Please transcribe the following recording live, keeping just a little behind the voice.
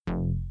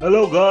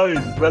Hello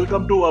guys,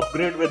 welcome to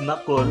upgrade with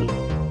Nakul.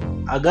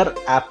 अगर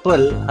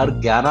Apple हर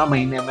 11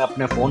 महीने में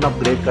अपने फोन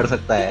अपग्रेड कर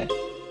सकता है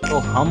तो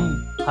हम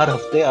हर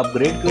हफ्ते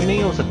अपग्रेड क्यों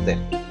नहीं हो सकते?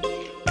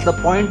 The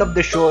point of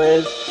the show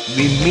is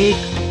we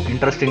meet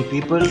interesting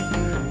people,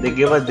 they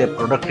give us there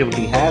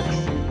productivity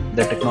hacks,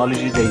 the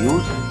technology they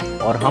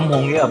use, और हम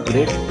होंगे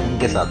अपग्रेड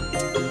उनके साथ।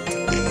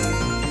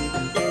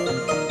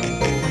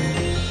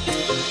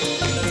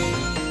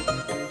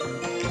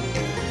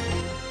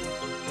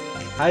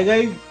 Hi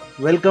guys,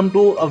 welcome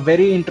to a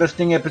very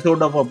interesting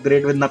episode of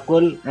Upgrade with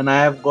Nakul, and I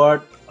have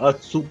got a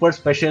super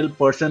special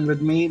person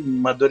with me,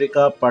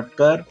 Madhurika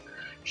Patkar.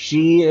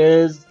 She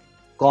is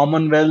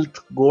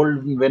Commonwealth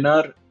Gold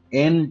winner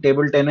in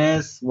table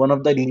tennis, one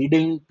of the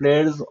leading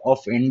players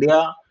of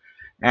India,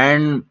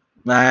 and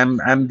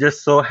I'm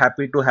just so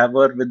happy to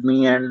have her with me.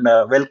 And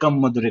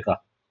welcome, Madhurika.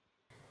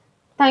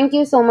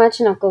 Thank you so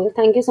much, Nakul.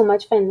 Thank you so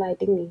much for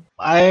inviting me.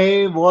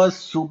 I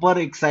was super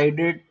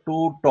excited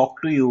to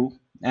talk to you,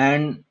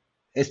 and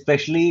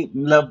especially,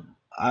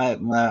 I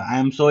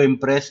am so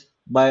impressed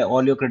by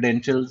all your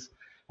credentials.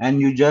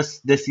 And you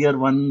just this year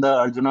won the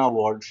Arjuna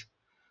Awards.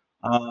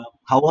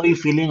 How are you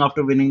feeling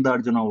after winning the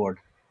Arjuna Award?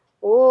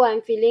 Oh,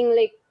 I'm feeling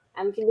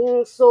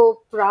so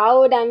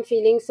proud. I'm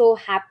feeling so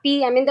happy.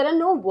 I mean, there are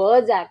no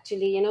words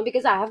actually,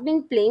 because I have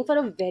been playing for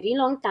a very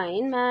long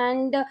time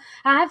and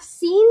I have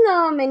seen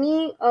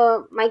many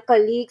my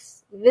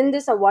colleagues win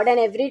this award. And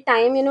every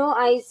time,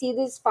 I see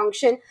this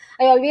function,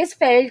 I always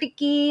felt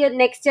कि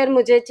next year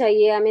मुझे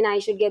चाहिए. I mean, I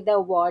should get the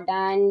award.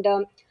 And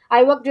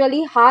I worked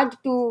really hard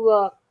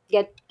to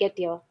get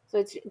here. So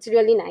it's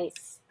really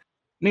nice.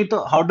 नहीं तो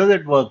how does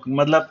it work?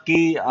 मतलब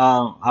कि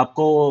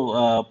आपको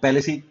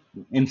पहले से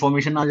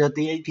इंफॉर्मेशन आ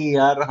जाती है कि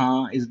यार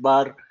हाँ, इस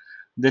बार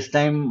this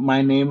time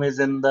my name is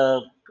in the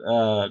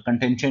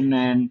contention,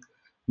 and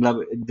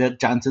मतलब the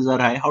chances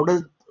are high. How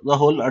does the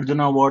whole Arjun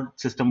award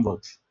system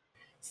works?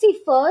 See,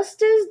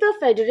 first is the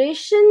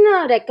federation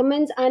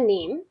recommends a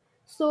name.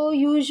 So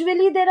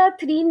usually there are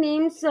three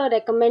names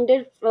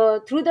recommended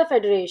through the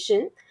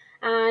federation,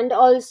 and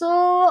also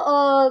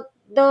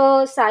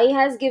the SAI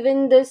has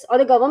given this, or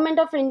the government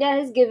of India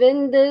has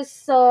given this.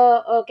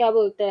 क्या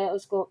बोलते हैं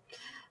उसको?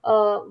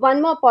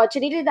 One more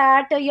opportunity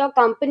that your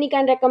company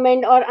can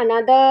recommend, or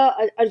another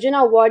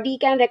Arjuna awardee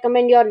can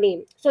recommend your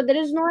name. So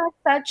there is no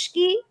such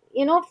ki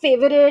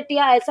favorite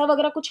या ऐसा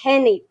वगैरह कुछ है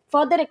नहीं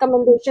for the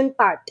recommendation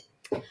part.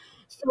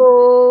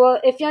 So,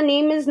 if your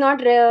name is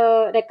not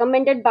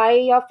recommended by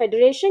your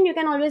federation, you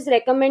can always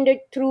recommend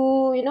it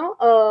through,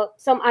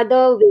 some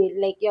other way,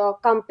 like your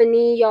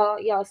company,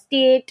 your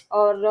state,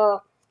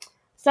 or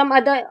some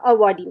other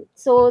awardee.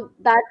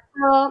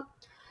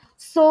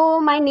 So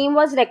my name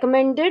was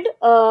recommended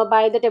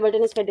by the Table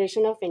Tennis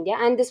Federation of India,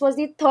 and this was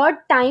the third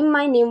time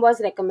my name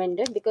was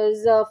recommended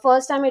because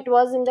first time it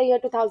was in the year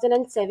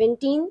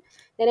 2017,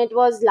 then it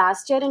was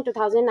last year in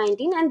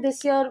 2019, and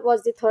this year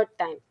was the third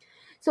time.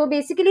 So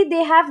basically,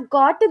 they have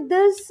got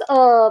this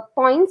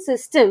point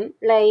system.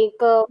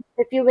 Like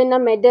if you win a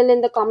medal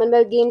in the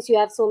Commonwealth Games, you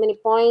have so many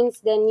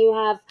points. Then you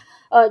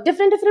have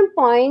different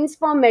points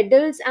for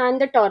medals and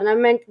the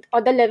tournament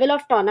or the level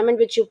of tournament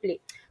which you play.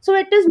 So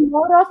it is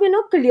more of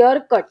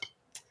clear cut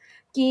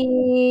कि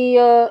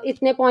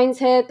इतने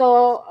points है तो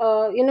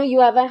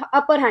you have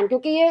upper hand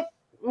क्योंकि ये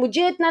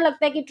मुझे इतना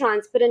लगता है कि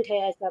ट्रांसपेरेंट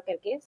है ऐसा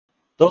करके.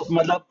 तो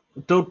मतलब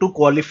to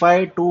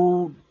qualify to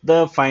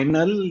the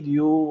final,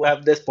 you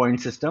have this point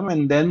system,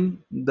 and then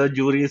the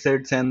jury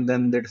sits and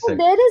then that's So it.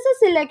 there is a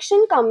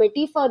selection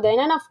committee for them,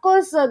 and of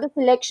course, the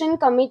selection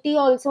committee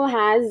also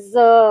has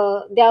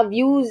their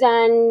views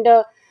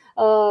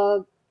uh,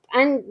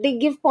 and they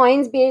give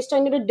points based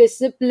on your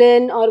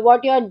discipline or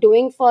what you are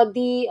doing for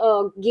the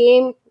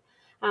game.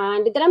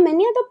 And there are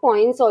many other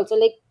points also,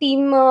 like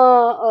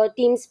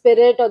team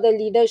spirit or the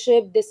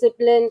leadership,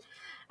 discipline,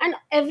 and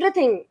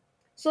everything.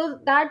 So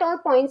that all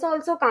points are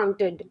also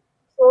counted.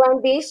 So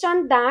and based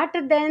on that,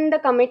 then the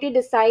committee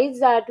decides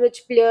that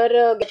which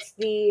player gets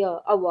the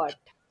award.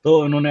 तो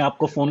उन्होंने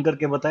आपको phone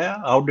करके बताया?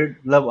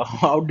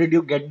 How did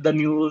you get the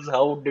news?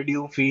 How did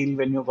you feel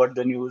when you got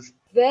the news?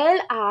 Well,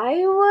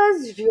 I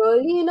was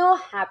really,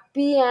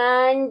 happy.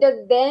 And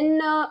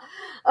then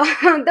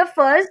the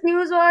first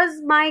news was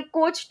my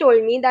coach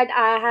told me that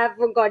I have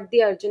got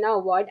the Arjuna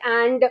Award.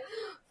 And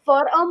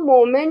for a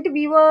moment,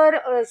 we were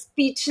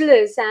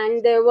speechless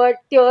and there were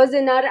tears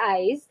in our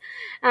eyes.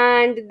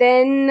 And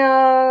then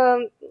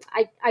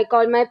I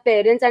called my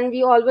parents and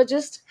we all were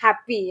just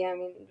happy. I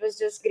mean, it was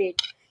just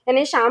great.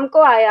 यानी शाम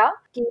को आया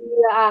कि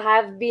I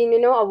have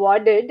been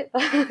awarded.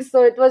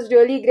 So it was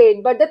really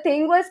great, but the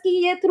thing was कि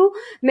ये through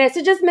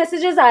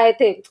messages आए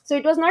थे, so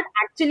it was not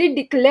actually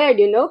declared,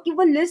 कि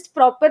वो list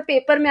proper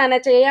paper में आना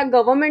चाहिए या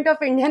गवर्नमेंट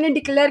ऑफ इंडिया ने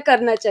डिक्लेयर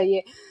करना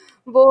चाहिए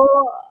वो.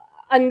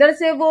 अंदर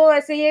से वो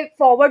ऐसे ये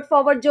फॉरवर्ड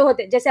फॉरवर्ड जो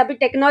होते, जैसे अभी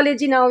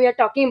technology now we are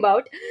talking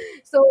about,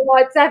 so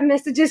WhatsApp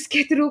messages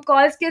के थ्रू,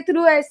 कॉल्स के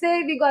थ्रू,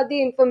 ऐसे we got the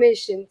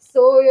information.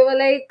 So you were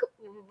like,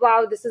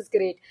 wow, this is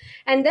great.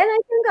 And then I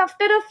think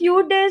after a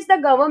few days the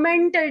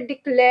government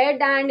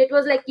declared, and it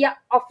was like, yeah,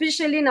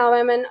 officially now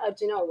I'm an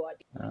Arjuna Award.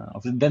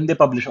 Then they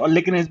publish, और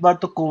लेकिन इस बार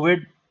तो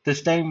Covid,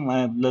 this time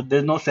there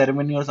is no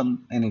ceremony और सम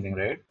anything,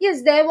 right? Yes,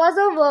 there was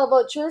a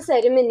virtual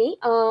ceremony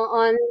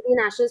on the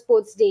National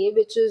Sports Day,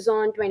 which is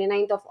on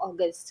 29th of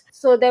August.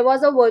 So there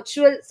was a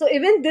virtual. So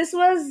even this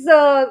was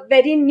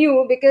very new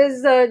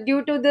because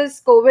due to this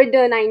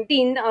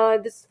COVID-19,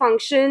 this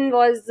function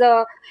was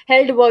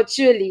held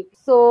virtually.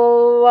 So,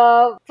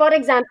 for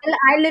example,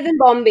 I live in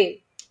Bombay.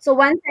 So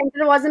one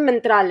center was in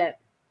Mantralaya.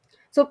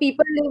 So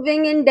people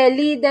living in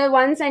Delhi, their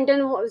one center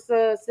was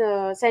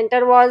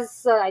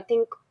I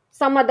think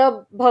some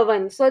other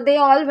bhavan. So they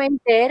all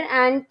went there,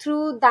 and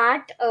through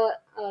that,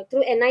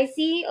 through NIC,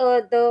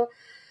 the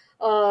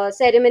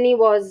ceremony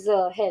was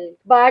held.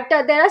 But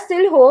there are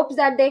still hopes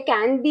that there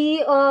can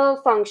be a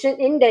function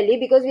in Delhi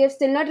because we have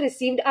still not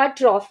received our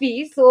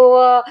trophy.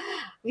 So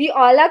we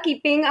all are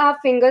keeping our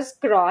fingers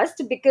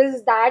crossed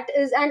because that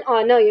is an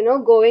honor,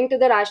 going to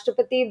the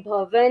Rashtrapati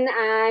Bhavan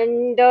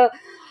and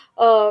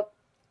uh,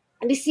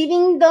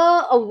 receiving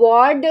the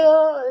award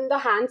in the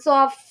hands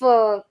of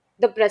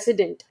the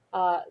president.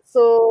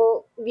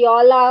 So we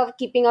all are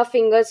keeping our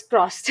fingers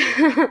crossed.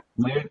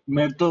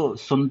 मैं तो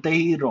सुनते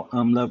ही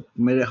मतलब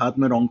मेरे हाथ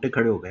में रोंगटे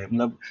खड़े हो गए,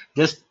 मतलब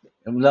जस्ट,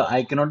 मतलब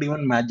I can not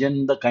even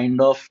imagine the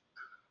kind of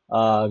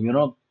you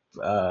know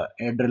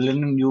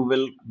adrenaline you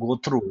will go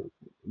through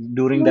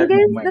during that The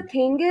moment.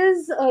 thing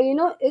is,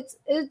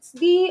 it's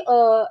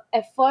the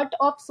effort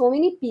of so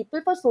many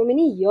people for so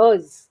many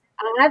years.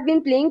 I have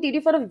been playing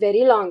TD for a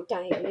very long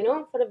time,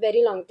 for a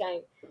very long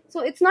time. So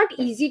it's not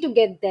easy to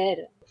get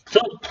there. So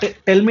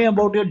tell me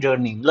about your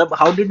journey. Like,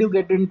 how did you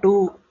get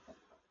into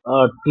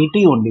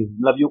TT only?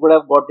 Like, you could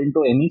have got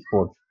into any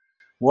sport.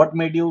 What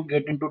made you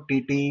get into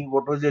TT?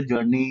 What was your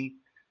journey?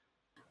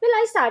 Well,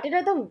 I started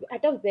at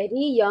a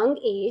very young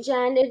age,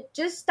 and it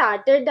just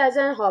started as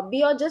a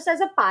hobby or just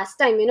as a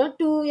pastime,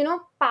 to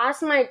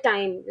pass my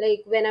time.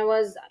 Like when I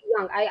was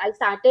young, I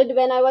started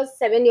when I was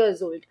 7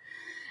 years old,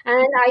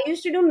 and I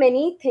used to do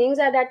many things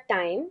at that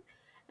time.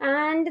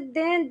 And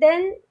then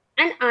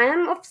and I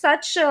am of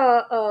such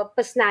a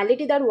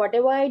personality that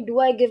whatever I do,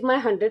 I give my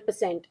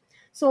 100%.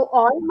 So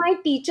all my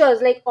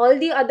teachers, like all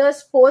the other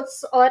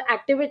sports or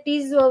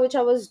activities which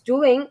I was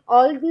doing,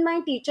 all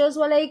my teachers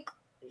were like,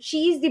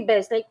 she's the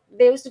best. Like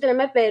they used to tell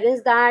my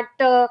parents that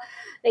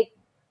like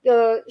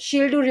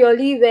she'll do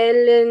really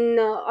well in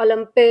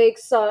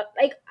Olympics, or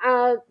like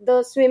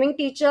the swimming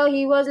teacher,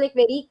 he was like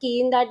very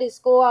keen that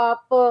isko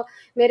aap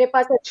मेरे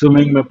पास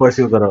Swimming में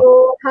pursue करो.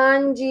 तो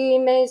हाँ जी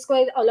मैं इसको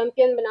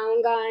Olympian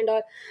बनाऊंगा and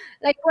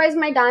likewise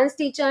my dance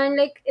teacher and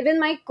like even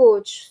my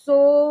coach.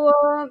 So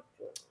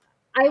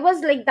I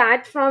was like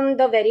that from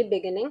the very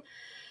beginning.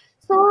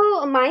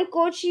 So my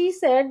coach, she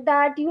said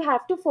that you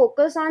have to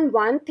focus on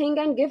one thing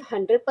and give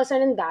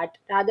 100% in that,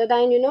 rather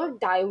than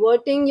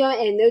diverting your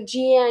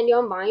energy and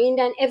your mind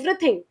and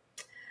everything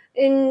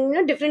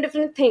in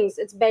different things.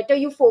 It's better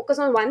you focus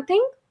on one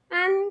thing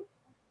and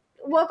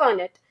work on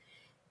it.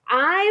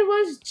 I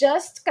was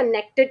just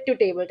connected to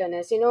table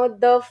tennis,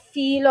 the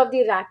feel of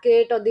the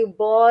racket or the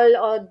ball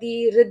or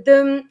the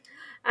rhythm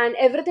and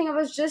everything. I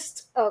was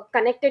just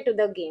connected to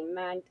the game.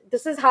 And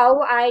this is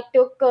how I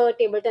took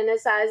table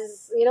tennis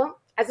as,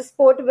 as a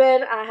sport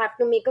where I have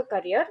to make a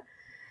career.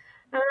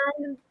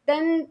 And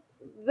then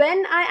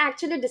when I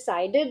actually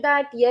decided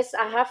that, yes,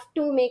 I have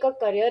to make a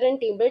career in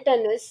table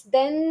tennis,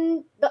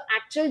 then the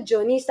actual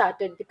journey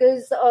started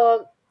because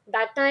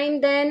that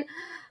time then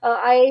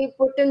I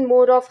put in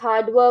more of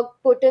hard work,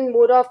 put in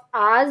more of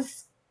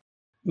hours.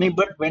 नहीं,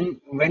 but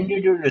when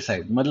did you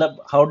decide? मतलब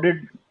how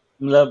did,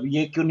 मतलब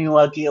ये क्यों नहीं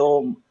हुआ कि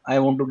ओ I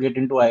want to get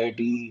into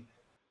IIT,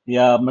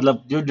 या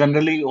मतलब जो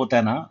जनरली होता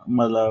है ना,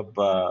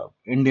 मतलब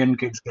इंडियन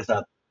किड्स के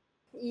साथ.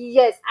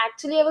 Yes,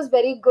 actually, I was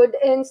very good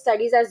in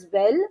studies as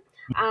well.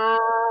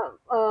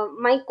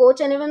 My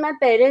coach and even my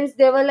parents,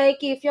 they were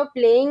like, if you're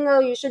playing,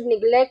 you should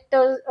neglect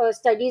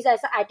studies.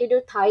 as a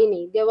attitude था ही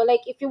नहीं. They were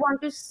like, if you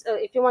want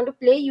to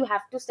play, you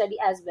have to study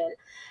as well.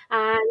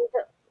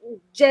 And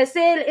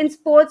जैसे in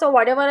sports or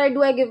whatever I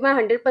do, I give my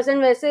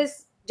 100%. वैसे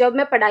जब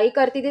मैं पढ़ाई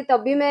करती थी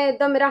तब भी मैं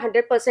एकदम मेरा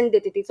 100%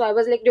 देती थी. So I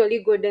was like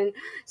really good in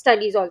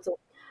studies also.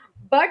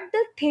 But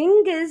the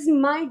thing is,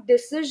 my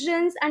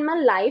decisions and my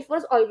life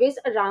was always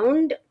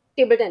around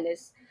table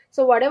tennis.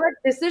 So whatever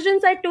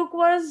decisions I took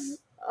was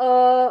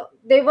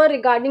they were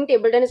regarding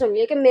table tennis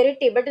only. कि मेरे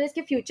table tennis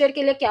के future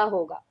के लिए क्या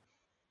होगा.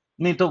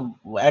 नहीं तो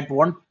at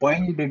what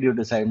point did you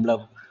decide,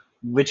 मतलब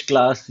which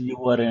class you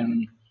were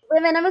in?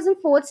 मतलब when I was in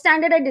fourth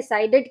standard I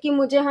decided कि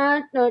मुझे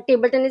हाँ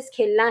टेबल टेनिस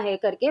खेलना है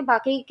करके,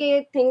 बाकी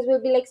के things will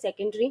be like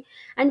secondary.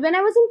 And when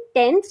I was in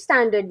 10th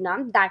standard now,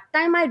 that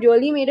time I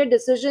really made a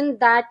decision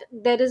that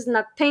there is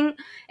nothing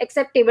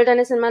except table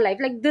tennis in my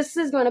life. Like this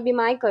is going to be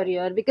my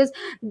career, because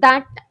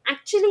that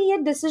actually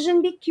ये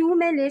decision भी क्यों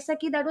मैं ले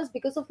सकी, that was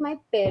because of my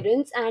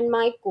parents and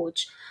my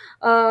coach.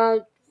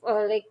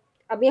 Like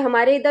अभी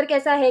हमारे इधर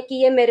कैसा है कि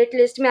ये मेरिट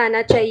लिस्ट में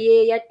आना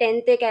चाहिए, या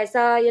टेंथ एक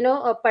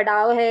ऐसा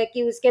पड़ाव है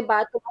कि उसके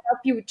बाद तुम्हारा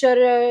फ्यूचर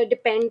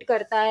डिपेंड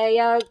करता है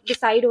या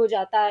डिसाइड हो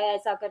जाता है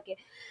ऐसा करके.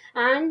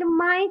 And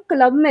my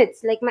club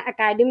mates, like my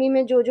academy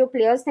में जो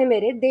players थे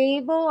मेरे,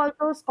 they were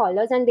also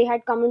scholars and they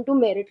had come into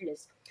merit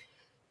list.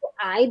 So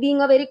I,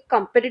 being a very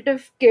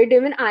competitive kid,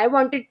 even I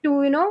wanted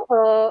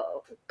to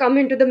come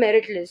into the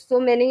merit list.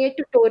 So मैंने ये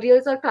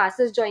tutorials और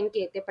classes join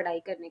किए थे पढ़ाई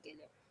करने के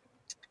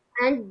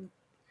लिए.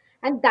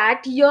 And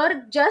that year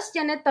just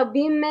यानी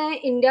तभी मैं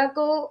इंडिया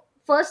को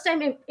फर्स्ट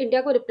टाइम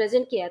इंडिया को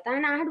रिप्रेजेंट किया था,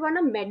 and I had one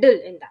a medal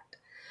in that.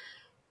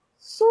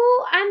 So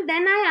and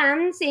then I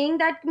am saying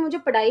that मुझे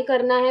पढ़ाई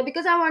करना है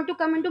because I want to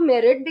come into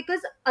merit,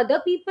 because other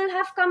people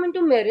have come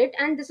into merit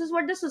and this is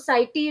what the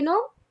society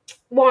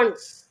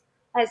wants.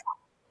 ऐसा,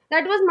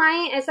 that was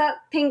my ऐसा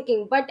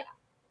thinking. But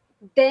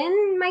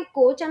then my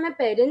coach and my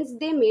parents,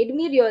 they made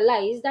me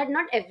realize that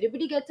not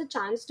everybody gets a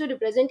chance to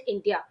represent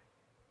India,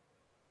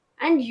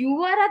 and you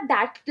are at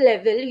that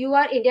level, you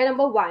are India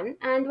number one,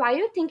 and why are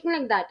you thinking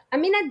like that? I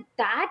mean, at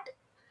that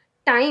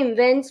time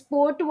when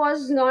sport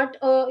was not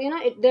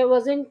there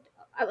wasn't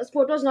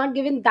sport was not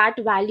given that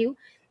value.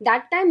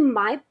 That time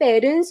my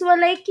parents were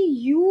like,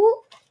 you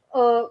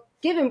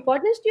give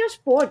importance to your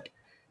sport,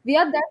 we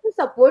are there to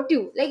support you.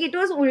 Like it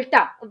was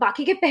ulta.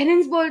 बाकी के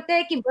parents बोलते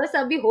हैं कि बस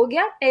अभी हो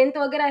गया, 10th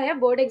वगैरह है,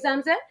 board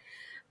exams है,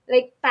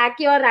 like pack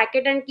your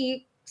racket and key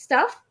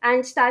stuff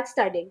and start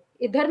studying.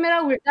 इधर मेरा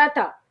उल्टा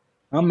था.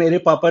 हाँ, मेरे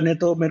पापा ने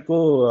तो मेरे को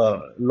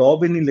लॉ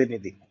भी नहीं लेने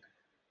दी.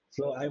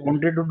 सो I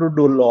wanted to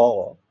do law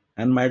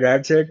and my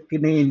dad said कि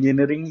नहीं,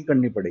 इंजीनियरिंग ही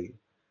करनी पड़ेगी.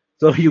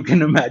 So you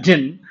can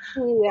imagine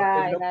what Yeah,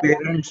 kind of yeah, yeah.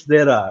 Parents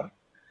there are.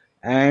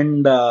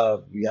 And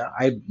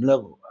I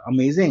love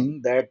amazing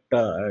that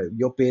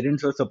your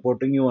parents were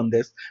supporting you on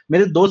this.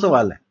 मेरे दो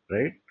सवाल हैं,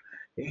 right?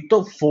 एक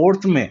तो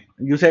फोर्थ में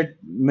यू सेड,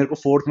 मेरे को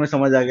फोर्थ में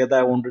समझ आ गया था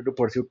I wanted to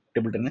pursue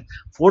table tennis.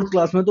 Fourth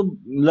class में तो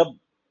मतलब,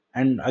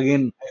 and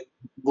again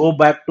go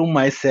back to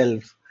my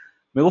self,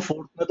 मेरे को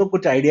फोर्थ में तो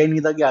कुछ आइडिया ही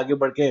नहीं था कि आगे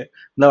बढ़ के,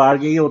 मतलब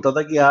आगे ये होता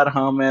था कि यार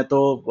हाँ मैं तो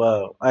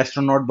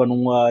एस्ट्रोनॉट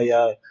बनूंगा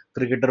या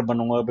क्रिकेटर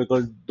बनूंगा,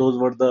 because those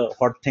were the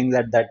hot things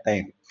at that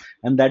time,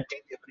 and that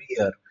change every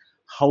year.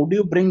 How do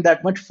you bring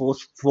that much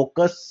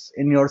focus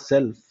in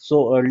yourself so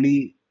early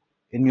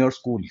in your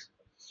school?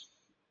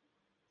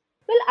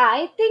 Well,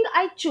 I think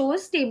I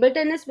chose table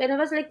tennis when I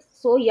was like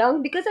so young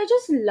because I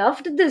just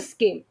loved this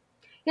game.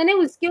 यानी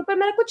उसके ऊपर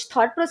मेरा कुछ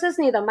thought process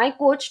नहीं था. My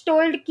coach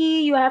told कि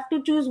you have to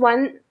choose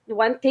one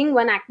one thing,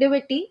 one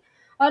activity,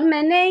 और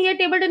मैंने ये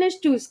टेबल टेनिस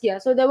चूज किया.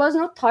 So there was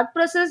no thought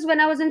process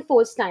when I was in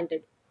fourth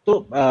standard. So,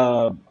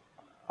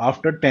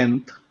 after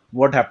 10th,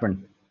 what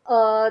happened?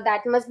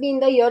 That must be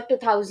in the year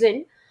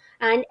 2000,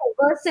 and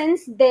ever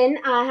since then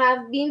I have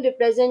been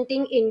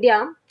representing India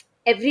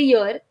every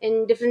year in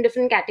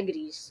different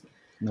categories.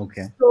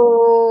 Okay.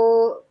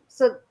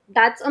 So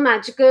that's a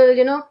magical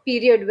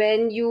period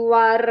when you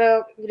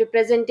are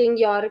representing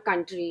your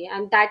country,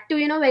 and that too,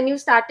 when you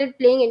started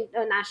playing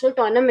in national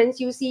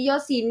tournaments, you see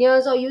your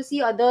seniors or you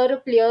see other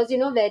players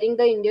wearing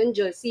the Indian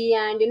jersey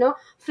and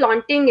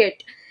flaunting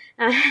it.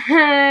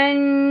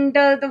 And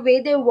the way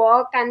they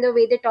walk and the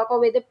way they talk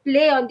or way they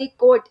play on the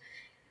court,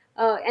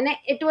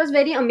 it was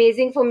very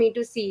amazing for me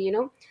to see.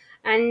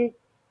 And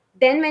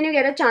then when you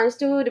get a chance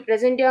to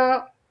represent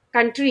your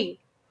country,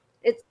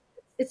 it's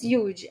it's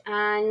huge,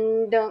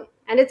 and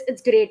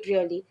it's great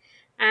really.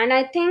 And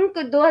I think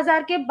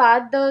 2000 के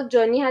बाद the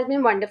journey has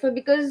been wonderful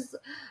because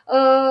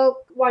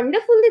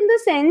wonderful in the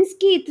sense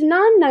कि इतना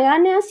नया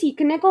नया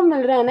सीखने को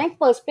मिल रहा है ना, एक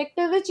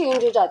पर्सपेक्टिव ही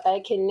चेंज हो जाता है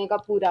खेलने का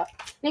पूरा.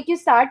 Like you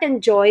start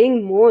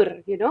enjoying more.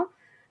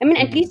 I mean,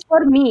 at Mhm. least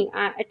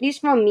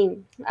for me,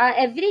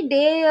 every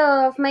day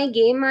of my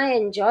game, I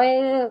enjoy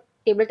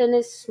table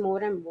tennis more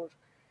and more.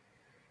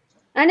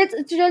 And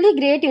it's really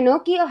great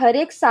कि हर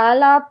एक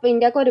साल आप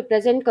इंडिया को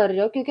रिप्रेजेंट कर रहे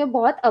हो, क्योंकि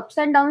बहुत अप्स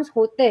एंड डाउन्स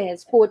होते हैं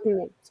स्पोर्ट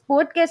में.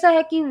 स्पोर्ट कैसा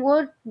है कि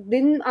वो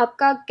दिन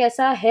आपका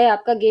कैसा है,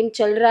 आपका गेम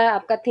चल रहा है,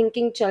 आपका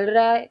थिंकिंग चल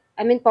रहा है,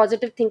 आई मीन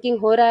पॉजिटिव थिंकिंग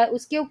हो रहा है,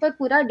 उसके ऊपर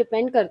पूरा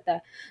डिपेंड करता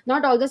है.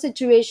 Not all the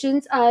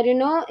situations are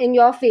in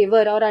your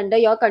favour और under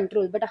your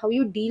control, but how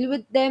you deal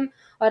with them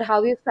और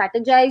how you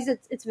strategise,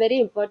 it's very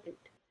important.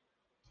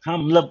 हाँ,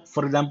 मतलब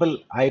for example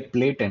I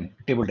play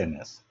table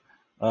tennis,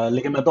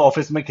 लेकिन मैं तो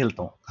ऑफिस में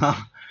खेलता हूँ. हाँ,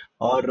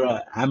 और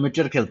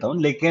एमेचर खेलता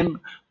हूँ, लेकिन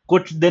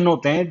कुछ दिन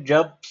होते हैं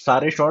जब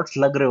सारे शॉट्स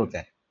लग रहे होते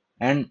हैं,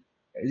 and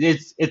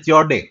it's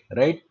your day,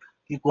 right,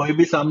 कि कोई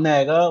भी सामने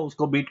आएगा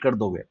उसको बीट कर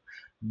दोगे.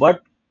 बट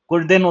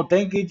कुछ दिन होते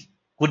हैं कि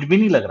कुछ भी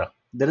नहीं लग रहा,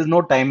 there is no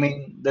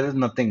timing, there is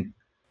nothing.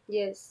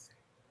 Yes.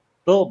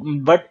 तो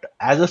but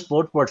as a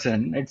sports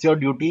person it's your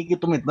duty कि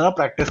तुम इतना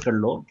प्रैक्टिस कर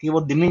लो कि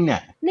वो दिन ही नहीं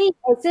आए. नहीं,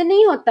 ऐसे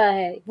नहीं होता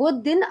है, वो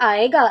दिन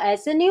आएगा।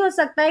 ऐसे नहीं हो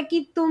सकता है कि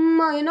तुम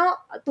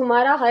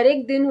तुम्हारा हर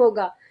एक दिन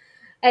होगा।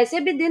 ऐसे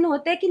भी दिन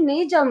होते हैं कि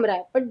नहीं जम रहा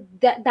है, but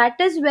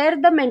that is where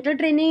the mental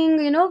training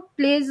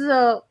pledge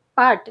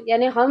part.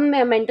 यानी हम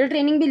मेंटल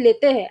ट्रेनिंग भी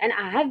लेते हैं, and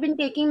I have been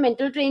taking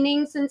mental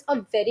training since a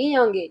very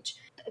young age.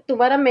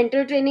 तुम्हारा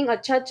मेंटल ट्रेनिंग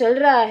अच्छा चल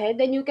रहा है,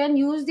 then you can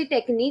use the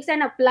techniques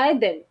and apply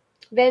them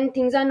when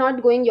things are not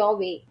going your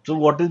way. So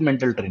what is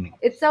mental training?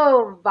 It's a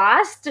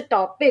vast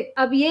topic.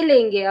 अब ये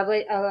लेंगे, अब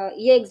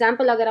ये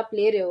एग्जांपल अगर आप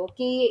ले रहे हो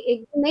कि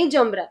एक दिन नहीं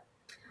जम रहा है।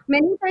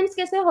 मेनी टाइम्स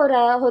कैसे हो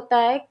रहा होता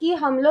है कि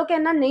हम लोग है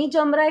ना, नहीं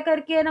जम रहा है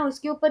करके है ना,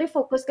 उसके ऊपर ही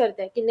फोकस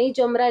करते हैं कि नहीं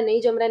जम रहा है,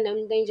 नहीं जम रहा है,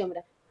 नहीं जम रहा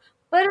है।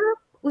 पर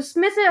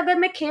उसमें से अगर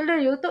मैं खेल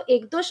रही हूँ तो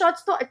एक दो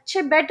शॉट्स तो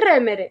अच्छे बैठ रहे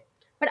हैं मेरे,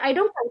 but I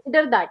don't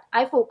consider that.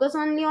 I focus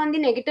only on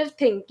the negative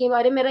thing कि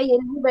अरे मेरा ये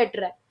नहीं बैठ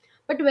रहा है।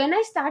 But when I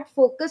start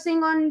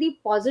focusing on the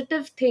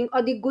positive thing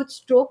or the good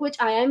stroke which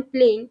I am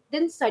playing,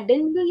 then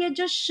suddenly ये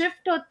जो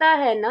shift होता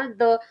है ना,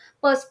 the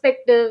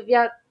perspective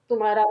या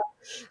तुम्हारा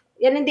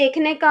यानी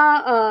देखने का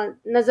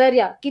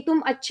नजरिया, कि तुम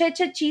अच्छे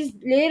अच्छे चीज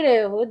ले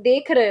रहे हो,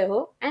 देख रहे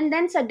हो, and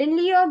then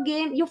suddenly your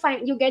game you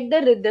find you get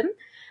the rhythm,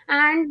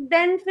 and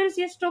then फिर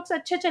ये स्ट्रोक्स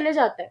अच्छे चले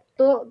जाते हैं।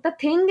 तो the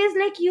thing is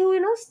like you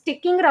know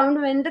sticking around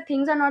when the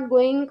things are not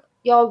going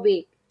your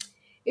way.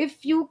 if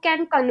you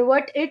can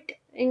convert it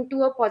into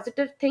a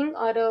positive thing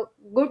or a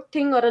good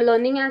thing or a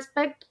learning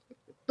aspect,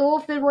 तो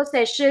फिर वो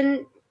session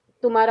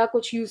तुम्हारा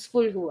कुछ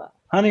useful हुआ।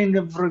 हाँ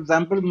नहीं, for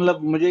example मतलब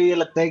मुझे ये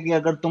लगता है कि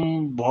अगर तुम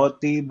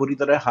बहुत ही बुरी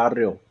तरह हार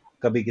रहे हो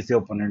कभी किसी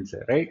ओपोनेंट से,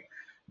 राइट,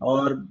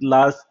 और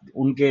लास्ट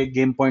उनके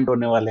गेम पॉइंट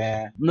होने वाले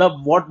हैं,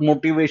 मतलब what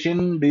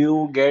motivation do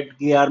you get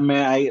कि यार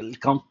मैं आई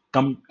कम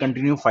कम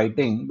continue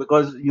fighting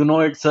because you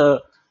know it's a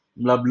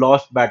मतलब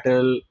lost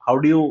battle. How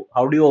do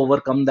you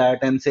overcome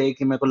that and से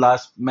कि मेरे को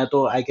लास्ट मैं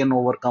तो आई कैन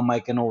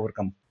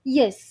ओवरकम।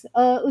 यस,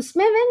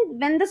 उसमें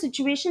when the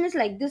situation is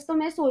like this, तो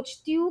मैं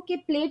सोचती हूँ कि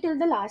play till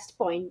the last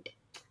point,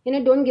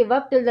 don't give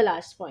up till the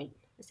last point,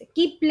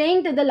 keep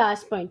playing till the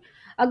last point.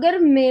 अगर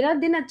मेरा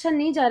दिन अच्छा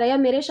नहीं जा रहा है या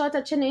मेरे शॉट्स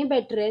अच्छे नहीं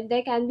बैठ रहे,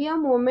 there can be a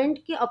moment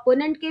कि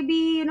अपोनेंट के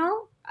भी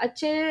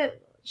अच्छे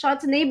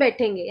शॉट्स नहीं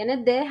बैठेंगे। यानी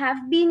there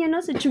have been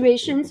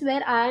situations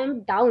where I am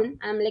down,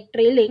 I am like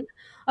trailing,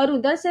 और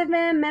उधर से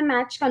मैं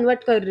मैच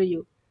कन्वर्ट कर रही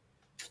हूँ।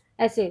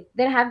 ऐसे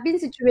there have been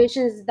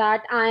situations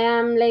that I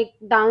am like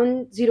down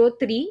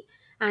 0-3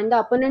 and the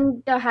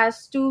opponent has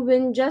to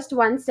win just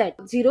one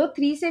set.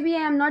 0-3 से भी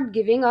I am not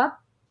giving up.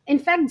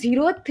 In fact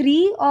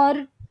 0-3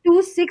 और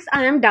 2-6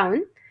 I am down,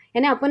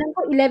 यानी opponent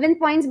को 11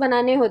 points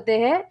बनाने होते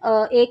हैं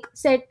एक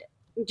सेट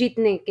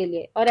जीतने के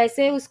लिए, और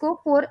ऐसे उसको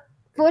फोर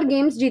फोर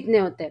गेम्स जीतने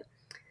होते हैं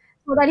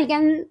so that he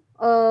can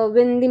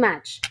win the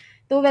match.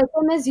 तो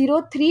वैसे मैं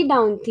 0-3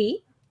 डाउन थी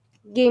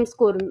गेम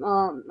स्कोर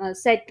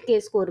सेट के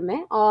स्कोर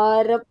में,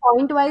 और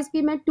पॉइंट वाइज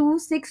भी मैं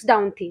 2-6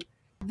 डाउन थी।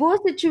 वो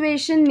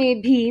सिचुएशन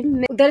में भी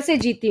मैं उधर से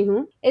जीती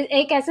हूँ।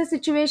 एक ऐसा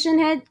सिचुएशन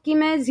है कि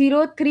मैं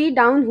 0-3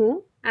 डाउन हूँ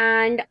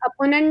एंड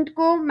अपोनेंट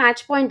को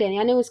मैच पॉइंट है,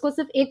 यानी उसको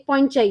सिर्फ एक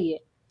पॉइंट चाहिए।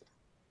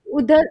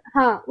 उधर,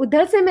 हाँ,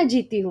 उधर से मैं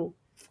जीती हूँ।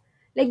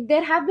 Like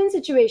there have been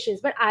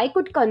situations, but I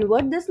could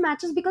convert this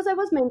matches because I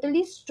was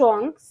mentally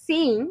strong,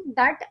 saying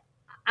that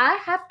I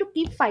have to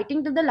keep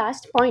fighting to the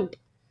last point.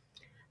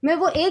 मैं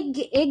वो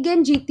एक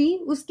गेम जीती,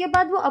 उसके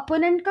बाद वो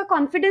अपोनेंट का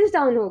कॉन्फिडेंस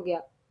डाउन हो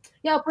गया,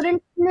 या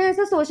अपोनेंट ने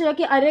ऐसा सोच लिया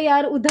कि अरे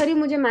यार उधर ही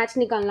मुझे मैच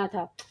निकालना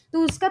था,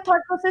 तो उसका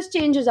थॉट प्रोसेस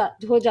चेंज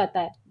हो जाता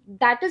है।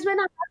 That is when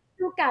I have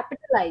to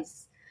capitalise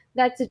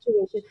that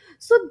situation.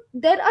 So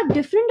there are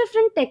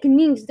different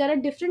techniques, there are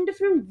different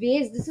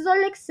ways. This is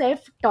all like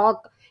self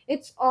talk,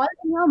 it's all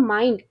in your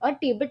mind. और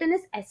table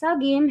tennis ऐसा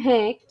game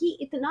है कि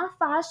इतना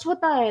fast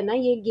होता है ना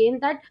ये game,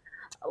 that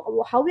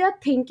how we are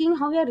thinking,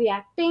 how we are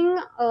reacting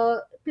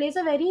plays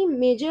a very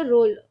major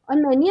role.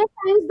 And many a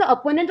times the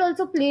opponent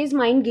also plays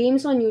mind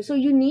games on you, so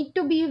you need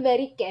to be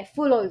very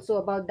careful also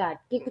about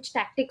that कि कुछ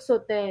tactics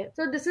होते हैं।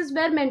 So this is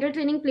where mental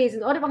training plays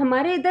in. और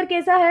हमारे इधर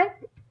कैसा है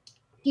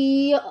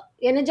कि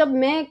यानी जब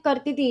मैं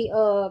करती थी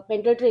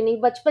मेंटल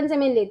ट्रेनिंग, बचपन से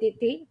मैं लेती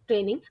थी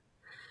ट्रेनिंग,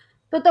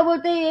 तो तब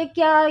बोलते हैं ये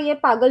क्या, ये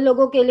पागल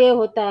लोगों के लिए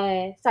होता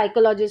है,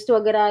 साइकोलॉजिस्ट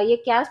वगैरह, ये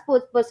क्या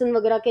स्पोर्ट्स पर्सन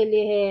वगैरह के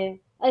लिए है।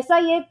 ऐसा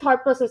ये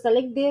थॉट प्रोसेस था,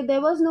 like there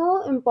was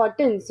know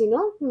importance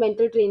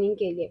mental training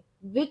के लिए,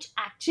 which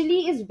actually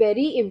is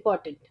very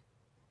important.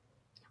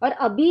 और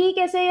अभी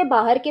कैसे ये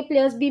बाहर के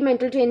प्लेयर्स भी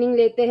मेंटल ट्रेनिंग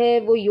लेते हैं,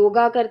 वो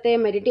योगा करते हैं,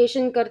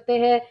 मेडिटेशन करते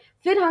हैं,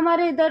 फिर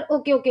हमारे इधर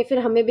ओके ओके फिर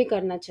हमें भी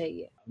करना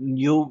चाहिए।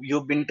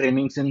 You've been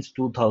training since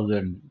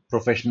 2000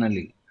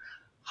 professionally.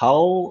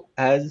 How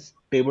has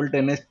table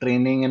tennis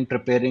training and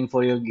preparing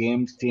for your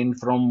games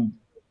changed from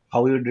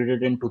how you did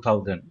it in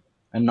 2000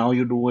 and now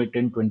you do it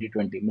in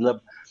 2020?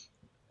 मतलब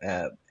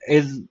uh,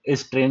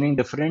 is training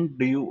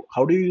different?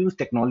 How do you use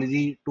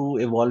technology to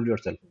evolve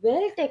yourself?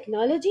 Well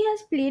technology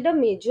has played a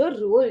major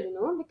role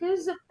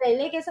because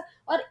पहले कैसा,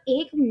 और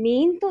एक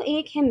main तो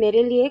एक है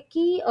मेरे लिए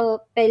कि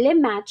पहले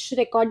मैच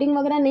रिकॉर्डिंग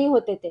वगैरह नहीं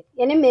होते थे,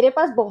 यानी मेरे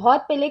पास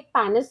बहुत पहले एक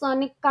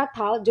पैनासोनिक का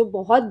था जो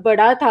बहुत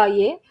बड़ा था,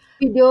 ये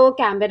वीडियो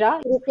कैमरा,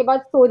 उसके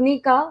बाद सोनी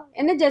का,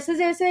 यानी जैसे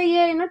जैसे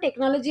ये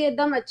टेक्नोलॉजी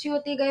एकदम अच्छी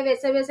होती गई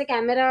वैसे वैसे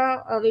कैमरा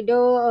वीडियो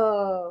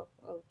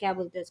क्या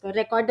बोलते हैं इसको,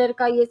 रिकॉर्डर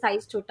का ये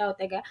साइज छोटा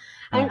होता गया।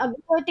 एंड हाँ।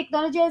 अभी तो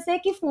टेक्नोलॉजी ऐसे है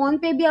कि फोन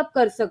पे भी आप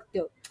कर सकते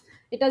हो,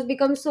 it has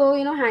become so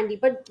handy,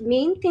 but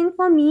main thing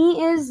for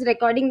me is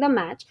recording the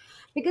match,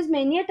 because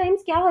many a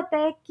times क्या होता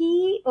है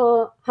कि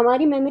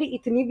हमारी मेमोरी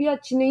इतनी भी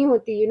अच्छी नहीं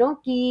होती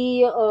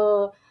कि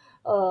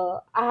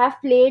I have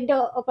played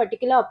a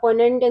particular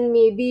opponent in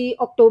may be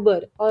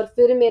अक्टूबर, और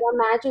फिर मेरा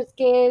मैच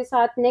उसके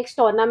साथ नेक्स्ट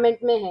टूर्नामेंट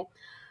में है,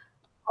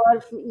 और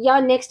या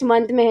नेक्स्ट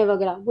मंथ में है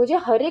वगैरह, मुझे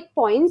हर एक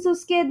पॉइंट्स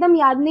उसके एकदम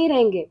याद नहीं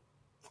रहेंगे।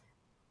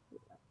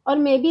 or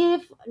maybe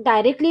if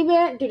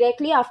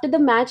directly after the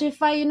match, if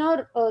I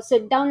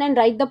sit down and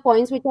write the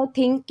points which I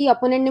think कि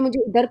opponent ने मुझे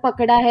इधर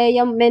पकड़ा है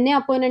या मैंने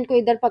opponent को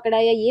इधर पकड़ा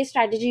है या ये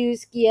strategy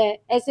यूज किया है,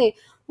 ऐसे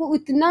वो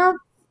उतना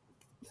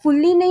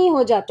fully नहीं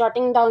हो जाता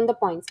jotting down the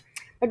points,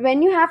 but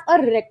when you have a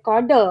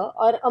recorder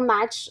or a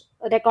match,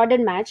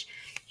 recorded match,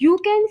 you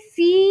can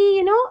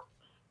see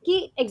कि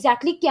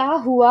exactly क्या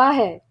हुआ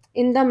है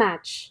in the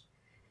match।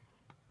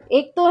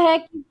 एक तो है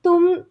कि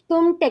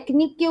तुम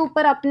टेक्निक के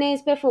ऊपर अपने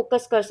इस पे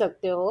फोकस कर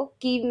सकते हो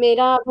कि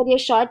मेरा अगर ये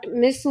शॉट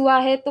मिस हुआ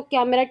है तो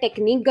क्या मेरा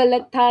टेक्निक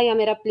गलत था या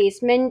मेरा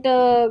प्लेसमेंट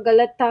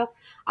गलत था।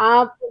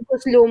 आप उसको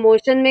स्लो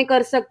मोशन में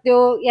कर सकते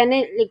हो,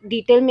 यानी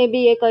डिटेल में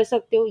भी ये कर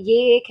सकते हो,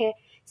 ये एक है।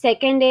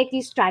 सेकंड है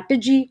कि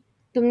स्ट्रैटेजी,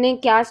 तुमने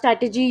क्या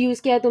स्ट्रैटेजी यूज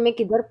किया, तुम्हें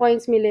किधर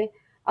पॉइंट्स मिले,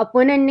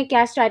 अपोनेंट ने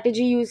क्या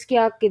स्ट्रैटेजी यूज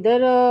किया,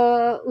 किधर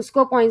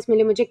उसको पॉइंट्स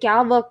मिले, मुझे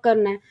क्या वर्क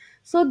करना है।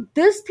 So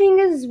this thing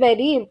is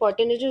very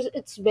important,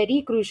 it's very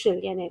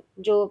crucial, यानी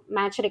जो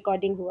मैच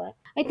रिकॉर्डिंग हुआ है,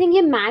 आई थिंक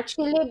ये मैच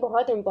के लिए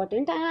बहुत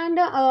इंपॉर्टेंट है। एंड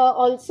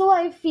ऑल्सो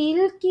आई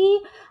फील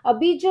कि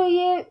अभी जो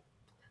ये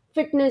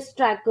फिटनेस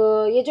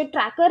ट्रैकर, ये जो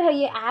ट्रैकर है,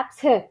 ये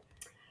एप्स है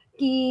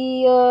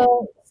कि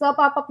सब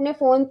आप अपने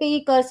फोन पे ही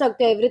कर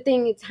सकते हो,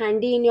 everything it's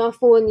handy in your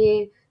phone.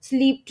 ये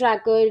स्लीप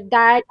ट्रैकर,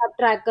 डाइट आप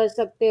ट्रैक कर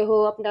सकते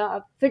हो, अपना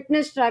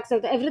फिटनेस ट्रैक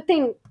सकते हो,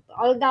 everything,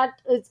 all that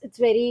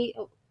it's very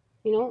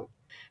no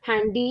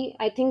handy.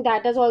 I think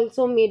that has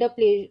also made a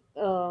play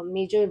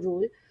major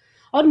role.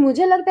 और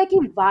मुझे लगता है कि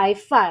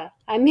वाईफाई,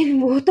 आई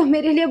मीन वो तो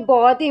मेरे लिए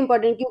बहुत ही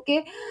इंपॉर्टेंट,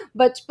 क्योंकि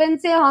बचपन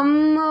से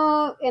हम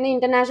यानी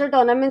इंटरनेशनल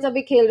टूर्नामेंट्स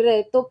अभी खेल रहे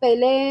हैं, तो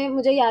पहले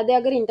मुझे याद है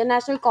अगर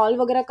इंटरनेशनल कॉल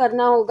वगैरह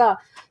करना होगा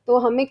तो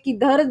हमें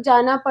किधर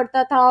जाना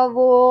पड़ता था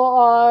वो,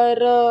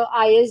 और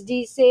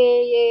आईएसडी से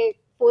ये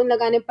फोन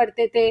लगाने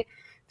पड़ते थे,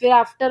 फिर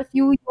आफ्टर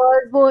फ्यू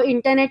इयर्स वो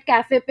इंटरनेट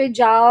कैफे पे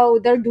जाओ,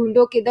 उधर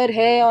ढूंढो किधर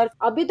है। और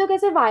अभी तो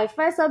कैसे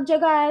वाईफाई सब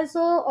जगह है, so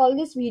all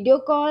this video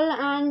call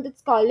and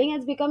this calling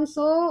has become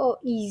so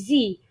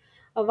easy.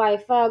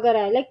 Wifi अगर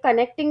है, like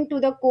connecting to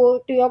the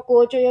two your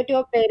coach और to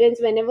your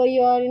parents when ever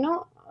you are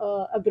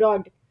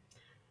abroad,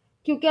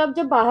 क्योंकि आप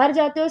जब बाहर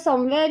जाते हो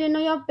समवेयर,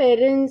 योर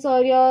पेरेंट्स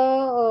और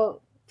your,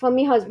 for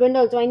me husband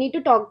also, I need to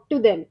talk to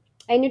them,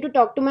 I need to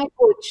talk to my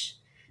coach,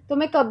 तो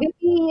मैं कभी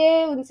भी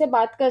ये उनसे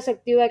बात कर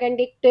सकती हूँ, आई कैन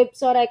टेक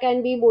टिप्स और I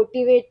can be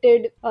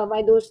motivated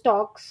by those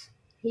talks.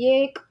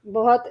 ये एक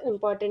बहुत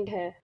इम्पोर्टेंट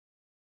है।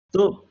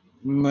 तो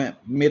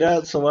मेरा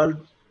सवाल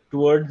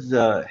टुवर्ड्स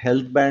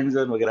हेल्थ बैंड्स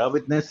वगैरह, अब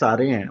इतने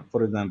सारे हैं,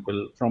 for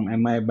example from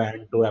MI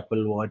band to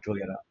Apple watch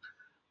वगैरह,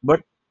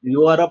 but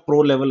you are a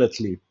pro level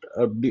athlete,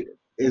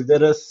 is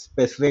there a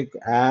specific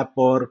app,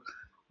 और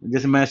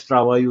जैसे मैं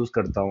स्ट्रावा यूज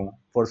करता हूँ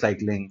फॉर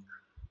साइकिलिंग,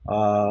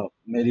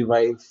 मेरी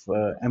वाइफ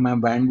एमआई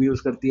बैंड भी यूज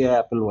करती है,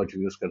 एप्पल वॉच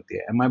भी यूज करती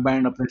है। एमआई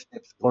बैंड अपने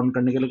स्टेप्स काउंट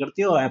करने के लिए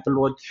करती है और एप्पल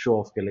वॉच शो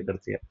ऑफ के लिए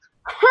करती है।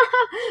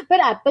 पर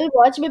एप्पल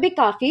वॉच में भी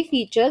काफी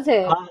फीचर्स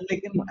है। हाँ,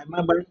 लेकिन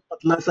एमआई बैंड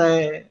पतला सा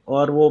है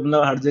और वो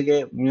मतलब हर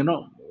जगह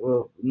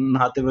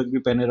नहाते वक्त भी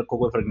पहने रखो,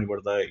 कोई फर्क नहीं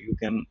पड़ता है। You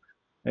can,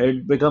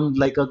 it becomes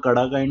like a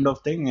kada kind of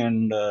thing,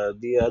 and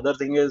the other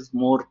thing is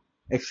more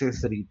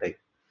accessory type.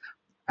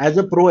 As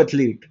a pro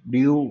athlete, do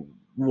you,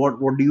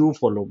 what do you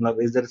follow? Like,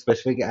 is there a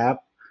specific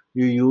app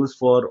you use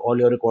for all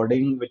your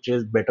recording which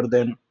is better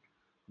than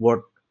what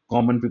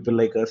common people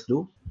like us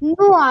do?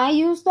 No, I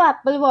use तो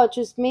Apple watch,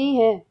 उसमें ही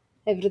है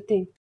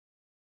everything,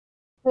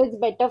 तो it's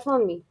better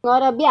for me.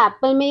 और अभी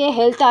Apple में ये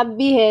health app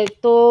भी है,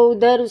 तो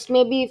उधर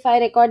उसमें भी इफ आई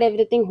रिकॉर्ड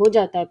एवरीथिंग हो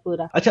जाता है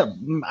पूरा। Acha,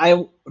 I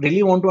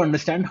really want to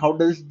understand how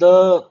does the,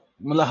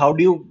 मतलब how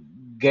do you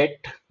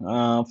get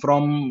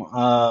from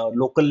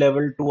local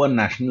level to a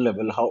national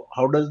level?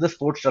 How does the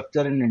sports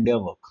structure in India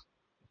work?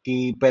 कि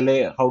पहले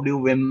how do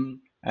you win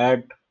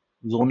at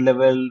zone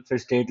level, फिर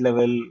state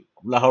level,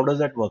 मतलब how does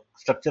that work?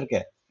 Structure क्या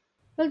है?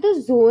 Well तो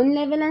zone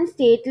level and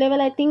state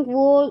level, I think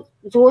वो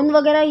zone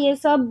वगैरह ये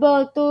सब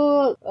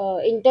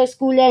तो इंटर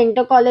स्कूल या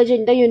inter college,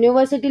 inter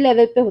university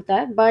level पे होता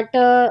है, बट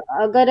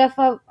अगर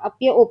आप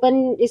ये ओपन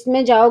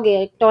इसमें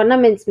जाओगे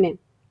टूर्नामेंट्स में,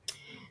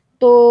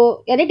 तो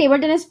यानी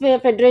टेबल टेनिस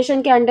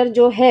फेडरेशन के अंडर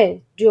जो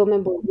है, जो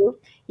मैं बोल रही हूँ,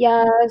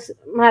 या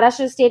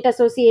महाराष्ट्र स्टेट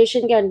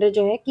एसोसिएशन के अंडर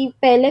जो है, कि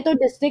पहले तो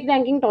डिस्ट्रिक्ट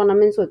रैंकिंग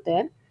टूर्नामेंट्स होते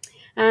हैं,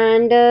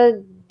 and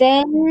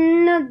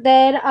then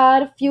there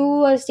are few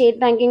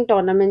state ranking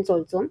tournaments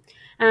also,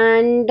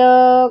 and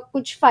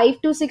कुछ 5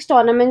 to 6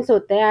 टूर्नामेंट्स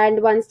होते हैं and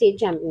one state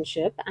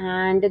championship,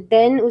 and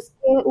then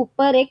उसके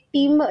ऊपर एक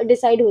टीम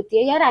डिसाइड होती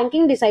है या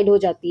रैंकिंग डिसाइड हो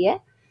जाती है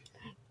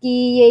कि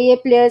ये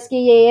प्लेयर्स की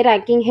ये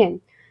रैंकिंग है।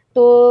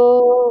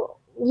 तो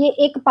ये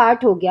एक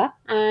पार्ट हो गया,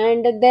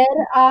 and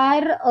there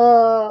are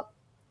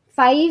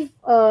 5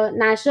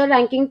 national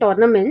ranking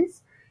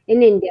tournaments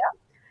in India,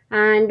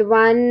 and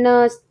one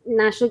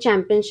national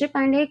championship,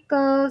 and एक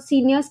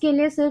सीनियर्स के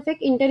लिए सिर्फ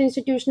एक इंटर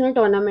इंस्टीट्यूशनल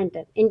टूर्नामेंट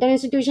है। इंटर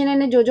इंस्टीट्यूशन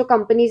यानी जो जो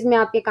कंपनीज में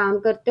आप ये काम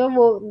करते हो,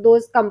 वो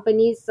those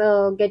companies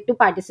gate to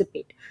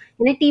participate,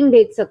 यानी टीम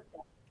भेज सकते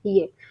हैं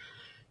ये।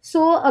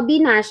 अभी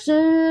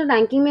नेशनल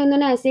रैंकिंग में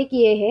उन्होंने ऐसे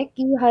किए हैं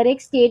कि हर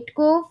एक स्टेट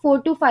को 4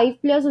 to 5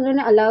 प्लेयर्स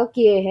उन्होंने अलाउ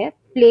किए हैं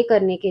प्ले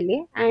करने के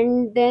लिए,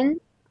 एंड देन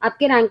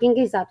आपके रैंकिंग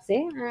के हिसाब से,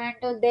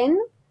 एंड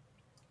देन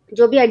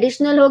जो भी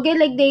एडिशनल हो गए,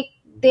 like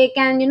they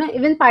can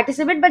even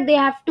participate, but they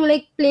have to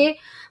like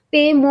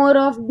पे more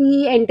of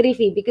the entry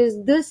fee, because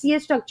this ये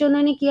स्ट्रक्चर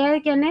उन्होंने किया है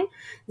क्या ना,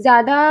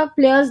 ज्यादा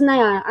प्लेयर्स ना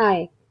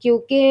आए,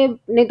 क्योंकि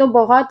नहीं तो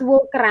बहुत वो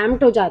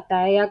क्रैम्प्ड हो जाता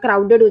है या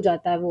क्राउडेड हो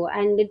जाता है वो,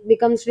 and it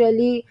becomes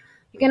really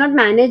you can not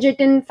manage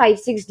it in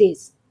 5 6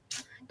 days।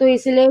 तो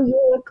इसलिए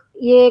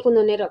ये एक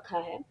उन्होंने रखा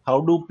है। How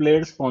do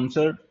players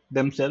sponsor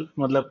themselves?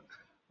 मतलब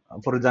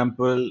for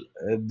example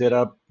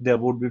there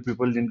would be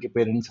people जिनके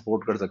पेरेंट्स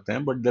सपोर्ट कर सकते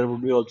हैं, but there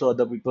would be also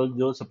other people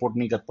जो सपोर्ट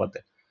नहीं कर पाते।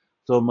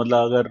 तो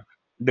मतलब अगर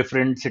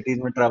डिफरेंट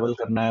सिटीज में ट्रैवल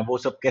करना है, वो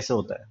सब कैसे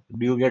होता है?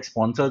 Do you get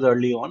sponsors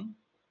early on?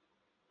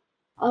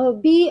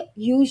 अभी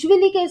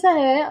यूजुअली कैसा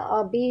है,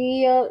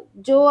 अभी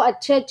जो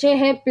अच्छे अच्छे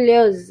हैं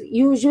प्लेयर्स,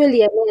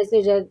 यूजुअली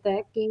ऐसे जाता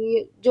है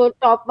कि जो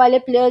टॉप वाले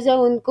प्लेयर्स हैं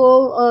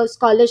उनको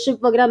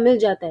स्कॉलरशिप वगैरह मिल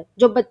जाता है,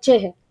 जो बच्चे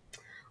हैं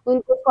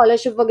उनको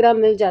स्कॉलरशिप वगैरह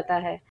मिल जाता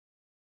है।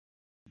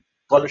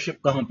 स्कॉलरशिप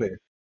कहाँ पे?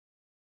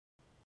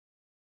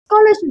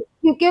 स्कॉलरशिप,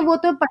 क्योंकि वो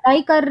तो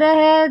पढ़ाई कर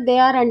रहे हैं, दे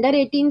आर अंडर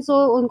 18,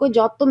 सो उनको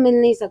जॉब तो मिल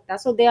नहीं सकता,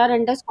 सो they are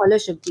under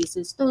scholarship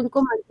basis, तो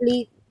उनको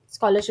मंथली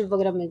स्कॉलरशिप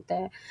वगैरह मिलता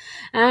है।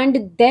 एंड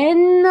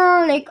देन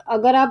लाइक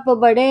अगर आप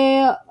बड़े,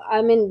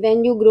 I mean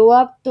when you grow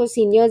up, तो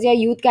सीनियर्स या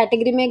यूथ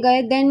कैटेगरी में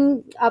गए,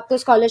 देन आपको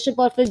स्कॉलरशिप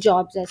और फिर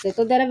जॉब्स ऐसे,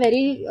 तो there are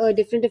very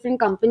different different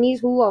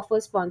companies who offer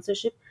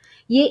sponsorship.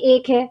 ये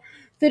एक है।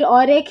 फिर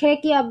और एक है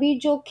कि अभी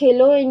जो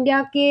खेलो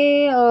इंडिया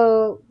के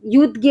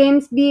यूथ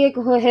गेम्स भी एक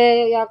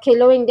है, या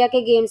खेलो इंडिया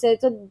के गेम्स है,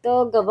 तो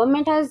द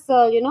गवर्नमेंट हैज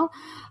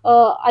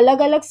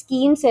अलग अलग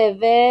स्कीम्स है,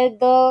 where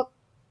the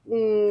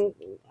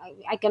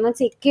I cannot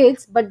say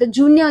kids, but the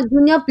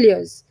junior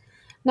players,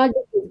 not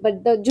the kids, but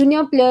the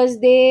junior players,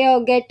 they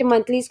get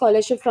monthly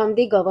scholarship from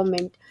the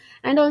government.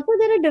 And also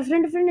there are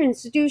different different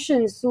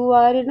institutions who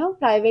are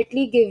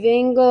privately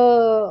giving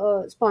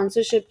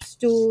sponsorships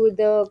to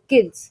the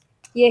kids,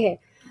 ये है।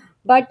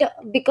 But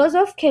because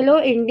of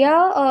Khelo India,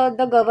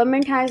 the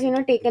government has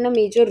taken a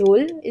major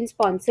role in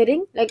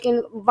sponsoring, like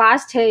in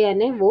vast है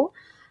यानी वो,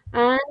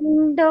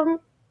 and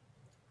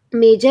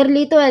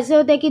majorly तो ऐसे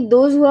होता है कि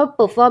those who are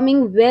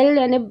performing well,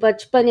 यानी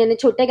बचपन यानी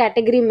छोटे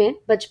कैटेगरी में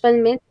बचपन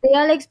में, दे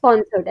आर लाइक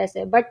स्पॉन्सर्ड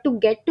ऐसे, but to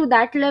get to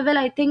that level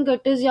I think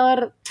it is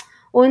your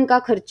own का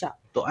खर्चा।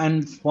 तो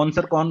एंड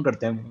स्पॉन्सर कौन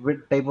करते हैं? Which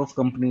type of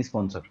company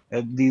sponsor?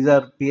 These are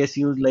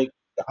PSUs like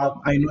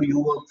आप, I know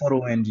you work for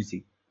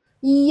ONGC.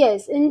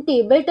 Yes, in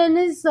table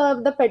tennis,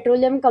 the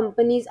petroleum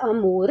companies are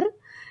more.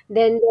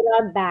 Then there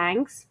are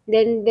banks.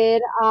 Then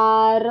there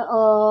are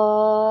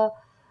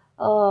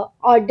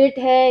audit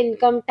है,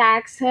 income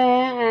tax है,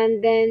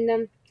 and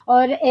then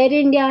और air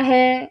India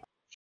है।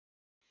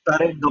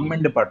 सारे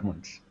government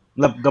departments,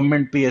 मतलब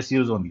government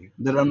PSUs only,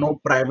 there are no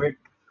private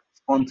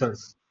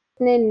sponsors?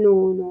 नहीं, no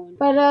no,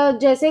 पर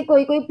जैसे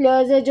कोई कोई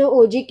प्लेयर्स है जो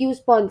ओजीक्यू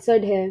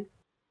स्पॉन्सर्ड है,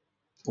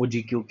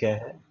 ओजीक्यू क्या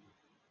है?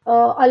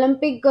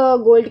 Olympic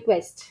gold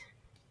quest.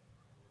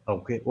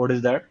 Okay, what is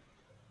that?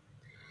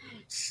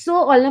 So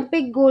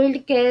Olympic gold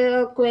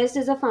quest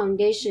is a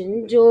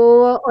foundation जो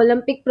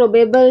ओलंपिक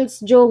प्रोबेबल्स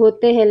जो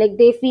होते हैं, लाइक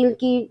दे फील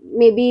कि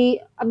मे बी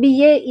अभी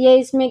ये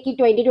इसमें कि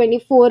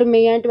 2024 में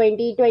या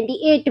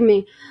 2028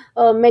 में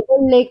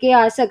मेडल लेके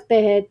आ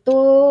सकते हैं,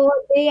 तो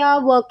they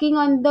are working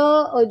on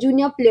the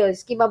junior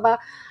players कि बाबा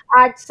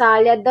 8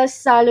 साल या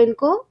 10 साल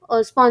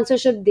उनको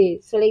sponsorship they,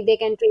 so like they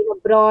can train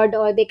abroad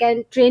और they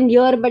can train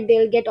here, but they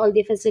will get all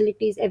the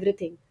facilities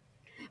everything.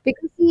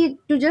 Because see,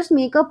 to just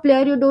make a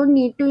player, you don't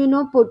need to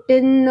put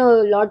in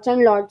lots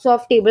and lots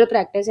of table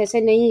practice,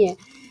 ऐसे नहीं है।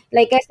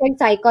 Like I said,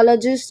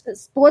 psychologist,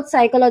 sports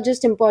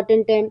psychologist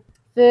important है,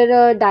 फिर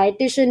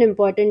dietitian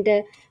important है,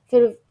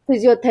 फिर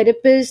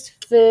physiotherapist,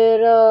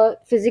 फिर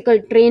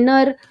physical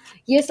trainer,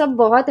 ये सब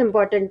बहुत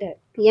important है।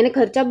 यानी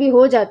खर्चा भी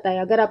हो जाता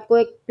है अगर आपको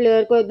एक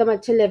प्लेयर को एकदम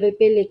अच्छे लेवल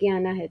पे लेके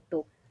आना है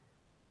तो।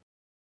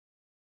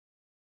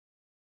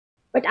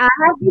 But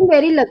I have been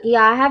very lucky,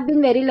 I have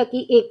been very lucky.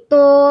 एक तो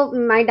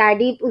माय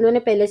डैडी उन्होंने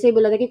पहले से ही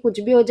बोला था कि कुछ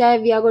भी हो जाए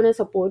we are gonna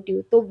support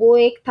you, तो वो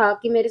एक था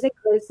कि मेरे से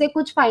घर से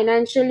कुछ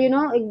फाइनेंशियल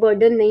एक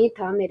बर्डन नहीं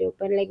था मेरे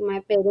ऊपर, like my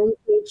parents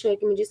made sure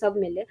कि मुझे सब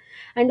मिले।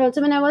 And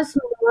also when I was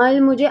small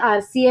मुझे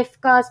आरसीएफ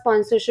का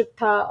स्पॉन्सरशिप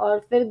था, और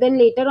फिर then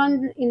later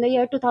on in the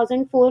year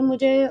 2004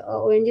 मुझे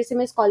ओएनजीसी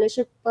में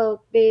स्कॉलरशिप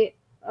पे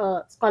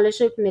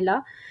स्कॉलरशिप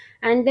मिला।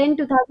 एंड देन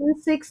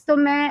 2006 तो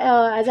मैं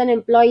एज एन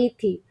एम्प्लॉई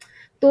थी।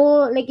 तो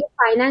like a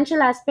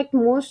financial aspect,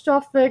 most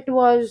of it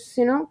was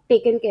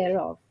taken care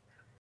of.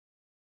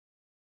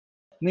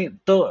 नहीं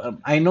तो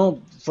I know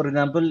for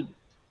example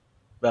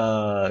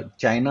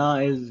China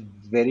is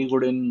very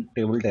good in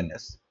table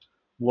tennis.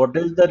 What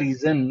is the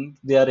reason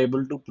they are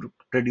able to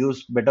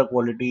produce better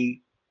quality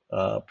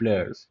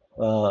players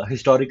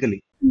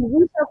historically?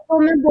 Movie सबको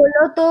मैं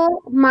बोलो तो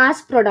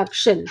mass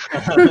production.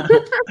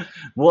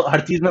 वो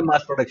हर चीज में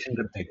mass production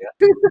करते हैं क्या?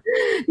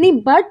 नहीं,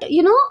 but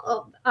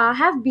I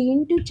have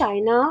been to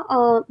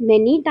China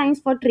many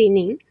times for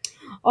training.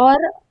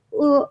 और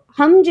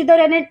हम जिधर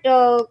यानी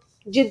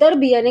जिधर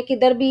भी यानी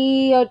किधर भी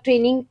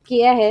ट्रेनिंग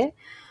किया है,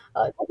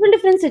 डिफरेंट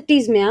डिफरेंट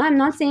सिटीज में, I am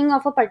not saying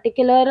of a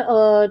particular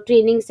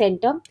training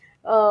centre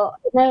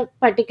in a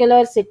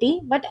particular city,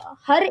 but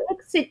हर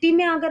एक सिटी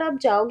में अगर आप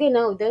जाओगे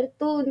ना उधर,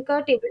 तो उनका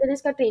टेबल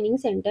टेनिस का ट्रेनिंग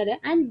सेंटर है,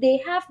 and they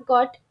have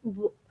got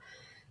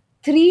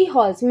three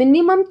halls,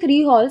 minimum three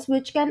halls,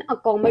 which can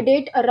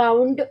accommodate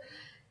around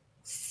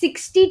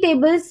 60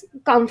 tables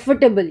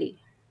comfortably।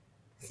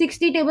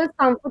 60 tables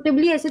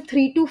comfortably, ऐसे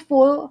 3 to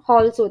 4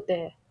 halls होते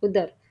हैं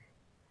उधर।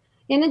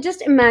 यानी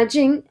जस्ट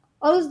इमेजिन।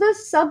 और उसका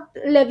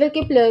सब लेवल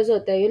के प्लेयर्स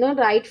होते हैं,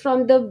 right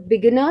from the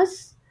beginners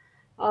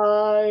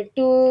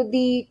to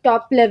the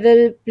top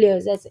level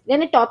players. ऐसे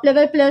यानी टॉप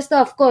लेवल प्लेयर्स तो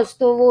ऑफ कोर्स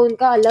तो वो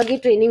उनका अलग ही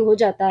ट्रेनिंग हो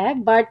जाता है,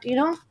 but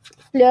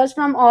players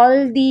from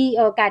all the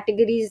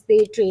categories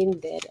they train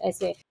there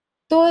ऐसे।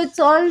 तो इट्स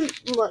ऑल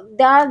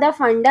द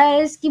फंडा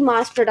इज कि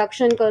मास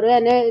प्रोडक्शन करो,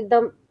 यानी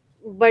एकदम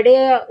बड़े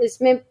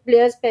इसमें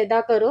प्लेयर्स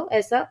पैदा करो,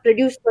 ऐसा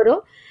प्रोड्यूस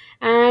करो,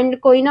 एंड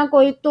कोई ना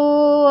कोई तो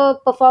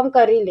परफॉर्म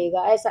कर ही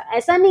लेगा। ऐसा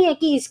ऐसा नहीं है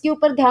कि इसके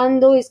ऊपर ध्यान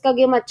दो, इसका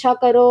गेम अच्छा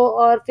करो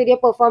और फिर ये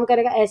परफॉर्म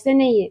करेगा, ऐसे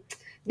नहीं है।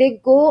 दे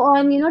गो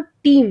ऑन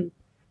टीम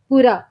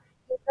पूरा,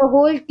 the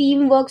whole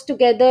team works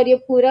together, ये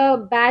पूरा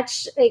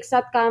बैच एक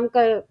साथ काम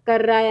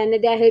कर रहा है, यानी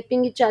they are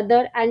helping each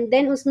other, and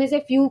then उसमें से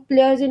few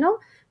players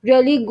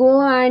really go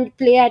and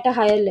play at a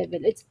higher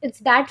level. It's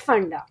that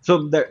funda. So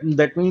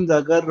that means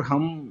अगर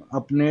हम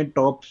अपने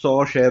टॉप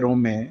 100 शहरों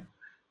में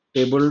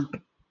टेबल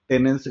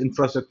टेनिस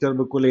इंफ्रास्ट्रक्चर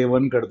बिल्कुल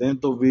A1 कर दें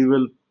तो we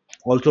will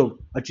also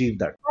achieve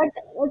that. But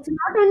it's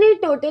not only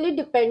totally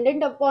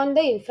dependent upon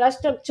the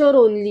infrastructure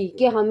only,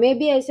 कि हमें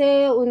भी ऐसे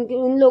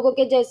उन लोगों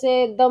के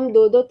जैसे एकदम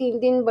दो दो तीन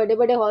तीन बड़े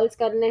बड़े हॉल्स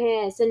करने हैं,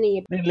 ऐसे नहीं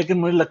है। नहीं लेकिन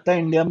मुझे लगता है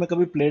इंडिया में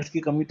कभी प्लेयर्स की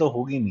कमी तो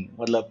होगी नहीं,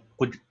 मतलब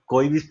कुछ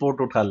कोई भी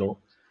स्पोर्ट उठा लो,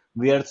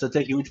 we are such a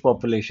huge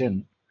population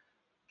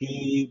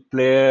कि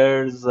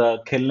प्लेयर्स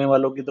खेलने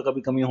वालों की तो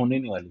कभी कमी होने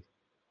नहीं वाली।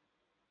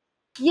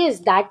 Yes,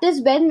 that is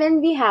when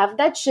we have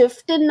that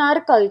shift in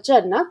our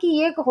culture ना, कि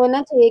ये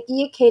होना चाहिए कि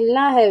ये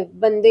खेलना है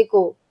बंदे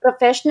को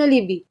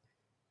प्रोफेशनली भी।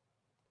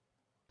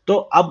 तो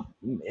अब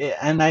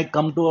and I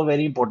come to a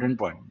very important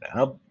point.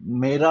 अब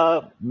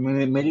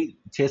मेरी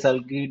 6 साल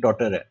की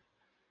डॉटर है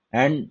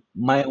and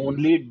my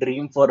only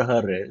dream for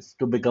her is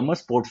to become a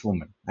sports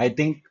woman. I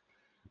think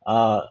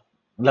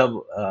मतलब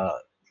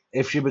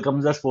if she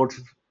becomes a sports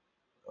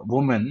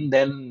woman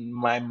then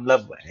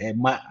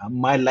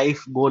my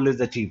life goal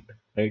is achieved,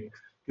 right?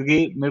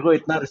 क्योंकि मेरे को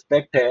इतना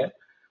रिस्पेक्ट है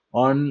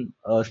on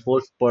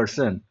sports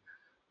person.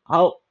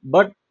 How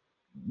but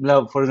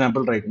मतलब for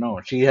example right now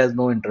she has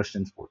no interest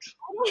in sports.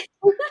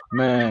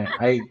 मैं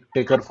आई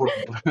take her foot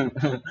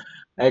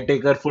I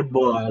take her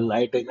football,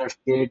 I take her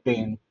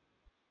skating.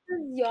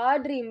 Your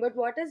dream, but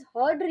what is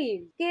her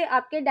dream? कि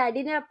आपके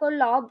daddy ने आपको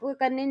law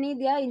करने नहीं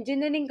दिया,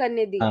 engineering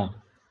करने दी?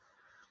 हाँ,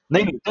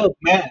 नहीं नहीं तो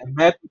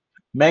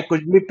मैं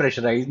कुछ भी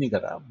प्रेशराइज नहीं कर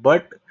रहा,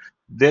 but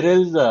there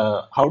is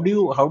how do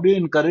you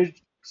encourage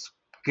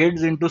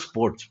kids into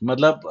sports,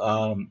 मतलब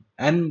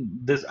and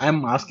this I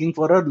am asking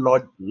for a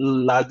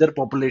larger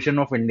population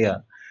of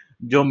India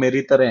जो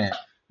मेरी तरह हैं,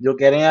 जो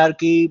कह रहे हैं यार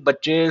कि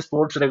बच्चे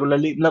स्पोर्ट्स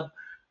रेगुलरली मतलब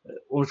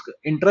उसका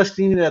इंटरेस्ट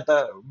ही नहीं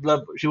रहता,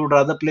 मतलब she would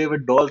rather play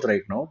with dolls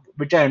right now,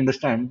 which I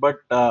understand,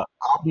 but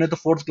आपने तो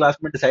फोर्थ क्लास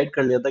में डिसाइड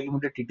कर लिया था कि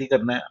मुझे टीटी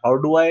करना है। How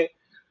do I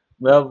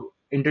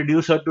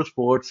introduce her to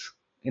sports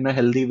in a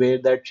healthy way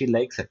that she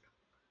likes it?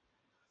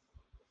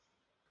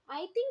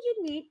 I think you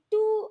need to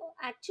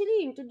actually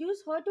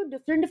introduce her to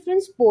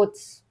different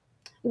sports.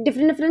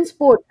 Different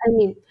sports. I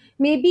mean,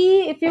 maybe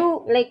if you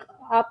like,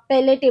 आप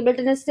पहले table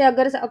tennis से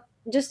अगर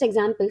just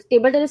example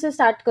table tennis से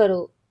start करो,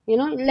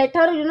 let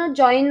her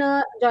join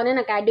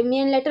an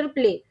academy and let her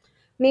play.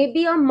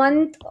 Maybe a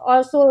month or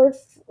so,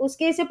 if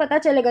उसके से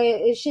पता चलेगा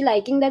is she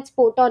liking that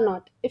sport or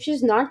not. If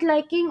she's not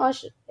liking, or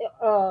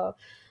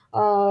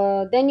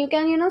then you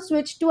can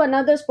switch to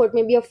another sport,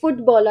 maybe a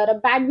football or a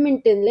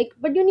badminton, like,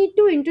 but you need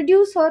to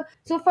introduce her.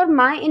 So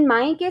in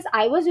my case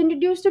I was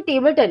introduced to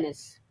table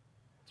tennis.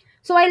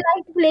 So I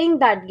liked playing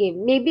that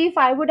game. Maybe if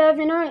I would have,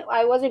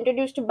 I was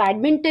introduced to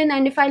badminton,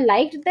 and if I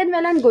liked, then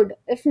well and good.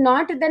 If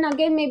not, then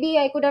again, maybe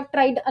I could have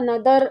tried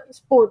another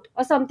sport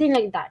or something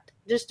like that,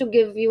 just to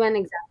give you an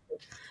example.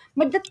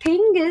 But the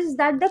thing is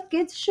that the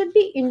kids should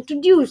be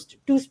introduced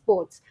to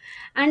sports,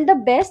 and the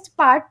best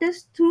part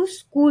is through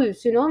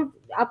schools.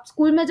 आप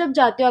school में जब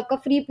जाते हो, आपका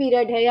free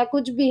period है या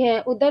कुछ भी है,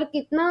 उधर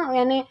कितना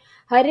यानी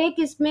हर एक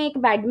इसमें एक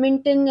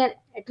बैडमिंटन या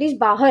एटलीस्ट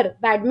बाहर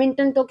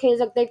बैडमिंटन तो खेल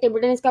सकते हैं,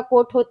 टेबल टेनिस का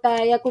कोर्ट होता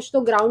है या कुछ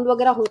तो ग्राउंड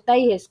वगैरह होता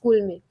ही है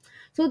स्कूल में.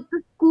 So the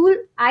school,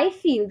 I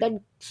feel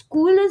that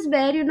school is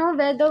where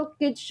where the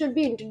kids should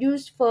be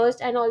introduced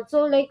first. And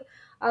also like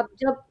आप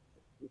जब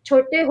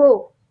छोटे हो,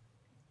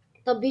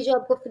 तब भी जो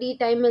आपको फ्री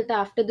टाइम मिलता है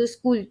after the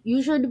school,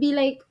 you should be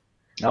like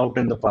out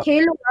in the park.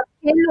 खेलो, आप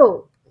खेलो,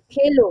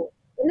 खेलो.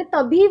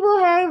 तभी वो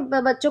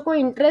है बच्चों को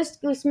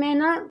इंटरेस्ट उसमें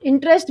ना,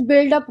 इंटरेस्ट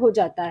बिल्ड अप हो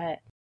जाता है.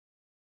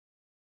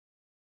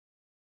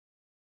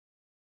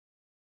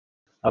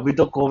 अभी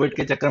तो कोविड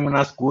के चक्कर में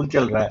ना स्कूल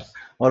चल रहा है,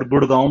 और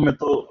गुड़गांव में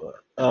तो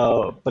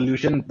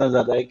पोल्यूशन इतना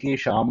ज्यादा है कि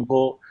शाम को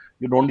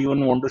you don't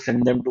even want to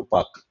send them to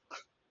park.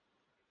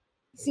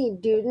 See,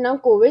 dude, now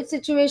COVID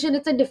situation,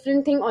 it's a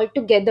different thing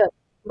altogether.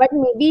 But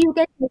maybe you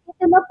can take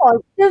it in a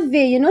positive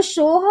way.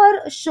 Show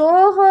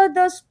her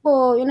the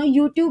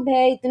YouTube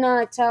है इतना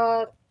अच्छा,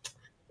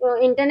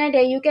 internet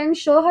है. You can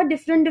show her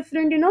different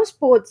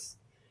sports.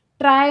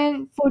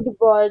 Try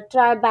football,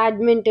 try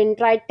badminton,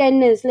 try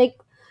tennis. Like,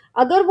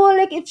 अगर वो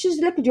like if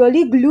she's like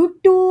really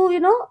glued to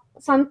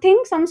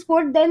something, some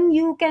sport, then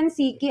you can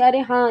see कि अरे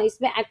हाँ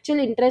इसमें actual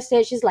interest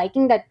है. She's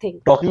liking that thing.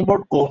 Talking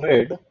about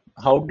COVID,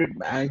 how did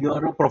you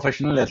are a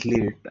professional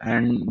athlete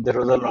and there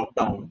was a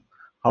lockdown?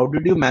 How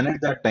did you manage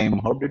that time?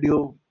 How did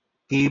you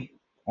keep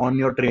on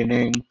your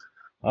training?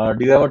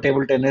 Do you have a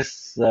table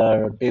tennis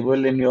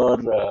table in your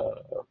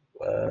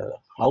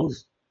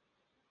house?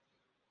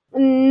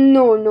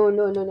 No, no,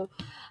 no, no, no.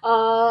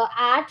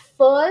 At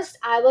first,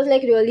 I was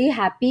like really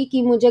happy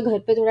कि मुझे घर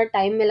पे थोड़ा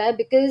time मिला है,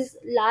 because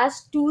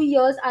last 2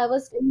 years I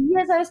was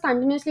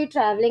continuously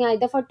traveling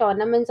either for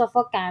tournaments or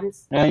for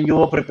camps. And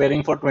you were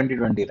preparing for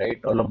 2020,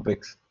 right?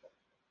 Olympics.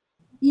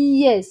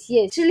 Yes,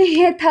 yes. Actually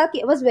ये था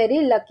कि I was very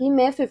lucky.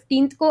 मैं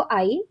 15th को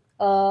आई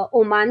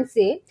ओमान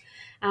से,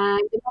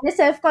 एंड मैंने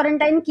self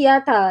quarantine किया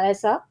था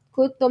ऐसा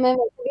खुद, तो मैं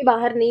वैसे भी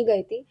बाहर नहीं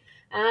गई थी.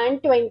 एंड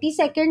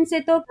 22nd से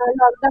तो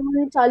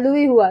लॉकडाउन चालू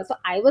ही हुआ. सो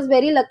I was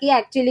very lucky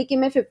actually कि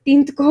मैं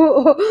 15th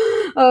को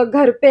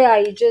घर पे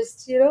आई,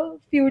 जस्ट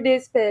फ्यू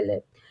डेज पहले.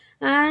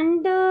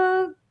 एंड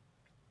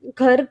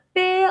घर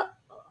पे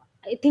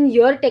I think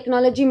your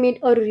technology made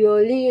a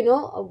really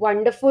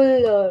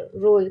wonderful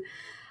role.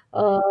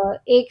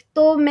 एक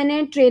तो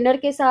मैंने ट्रेनर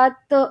के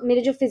साथ,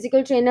 मेरे जो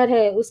फिजिकल ट्रेनर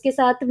है उसके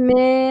साथ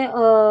मैं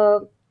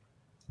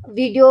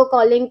वीडियो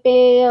कॉलिंग पे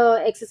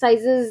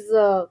एक्सरसाइजेस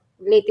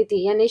लेती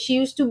थी. यानी she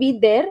used to be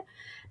there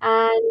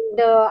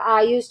and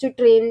I used to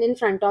train in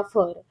front of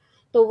हर.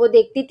 तो वो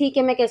देखती थी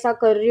कि मैं कैसा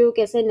कर रही हूँ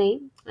कैसे नहीं.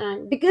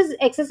 And because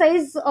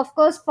exercise of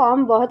course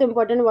form बहुत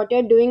important, what you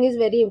are doing is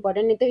very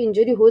important, नहीं तो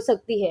इंजरी हो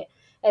सकती है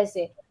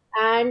ऐसे.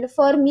 And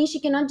for me she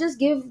can not just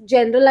give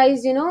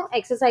generalise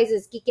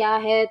exercises कि क्या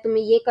है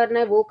तुम्हें ये करना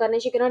है वो करना है.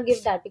 She can not give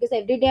that because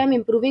every day I am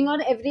improving,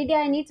 और every day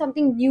I need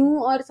something new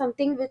और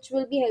something which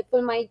will be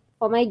helpful my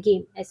for my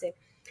game ऐसे.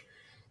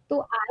 तो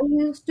I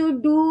use to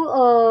do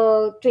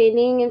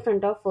training in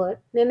front of her.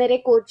 मैं मेरे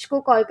coach को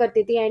call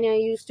करती थी and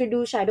I use to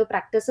do shadow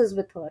practices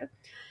with her.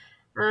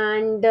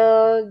 And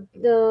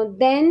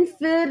then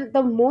फिर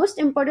the most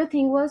important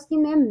thing was कि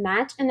मैं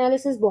मैच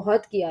एनालिसिस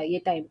बहुत किया ये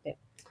टाइम पे,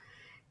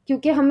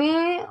 क्योंकि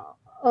हमें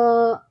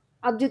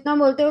आप जितना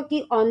बोलते हो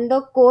कि ऑन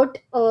द कोर्ट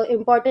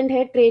इम्पॉर्टेंट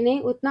है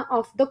ट्रेनिंग, उतना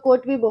ऑफ द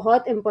कोर्ट भी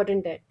बहुत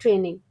इम्पॉर्टेंट है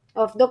ट्रेनिंग.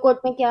 ऑफ द कोर्ट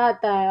में क्या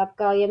आता है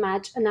आपका ये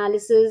मैच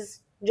एनालिसिस,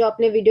 जो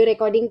आपने वीडियो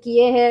रिकॉर्डिंग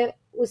किए हैं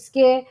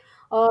उसके.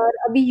 और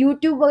अभी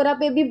यूट्यूब वगैरह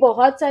पे भी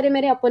बहुत सारे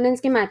मेरे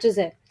अपोनेंट्स के मैचेस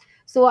है.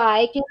 सो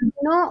I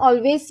can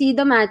always see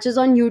the matches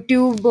on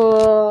YouTube.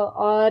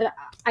 और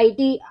आई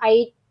टी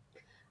आई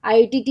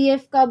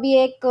ITTF का भी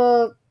एक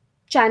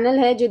चैनल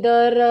है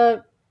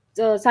जिधर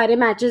सारे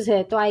मैचेस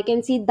है, तो I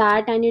can see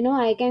that and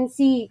I can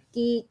see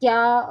कि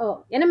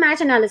क्या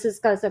मैच एनालिसिस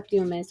कर सकती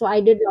हूँ मैं. सो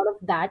I did lot of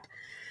that.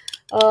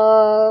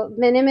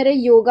 मैंने मेरे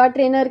योगा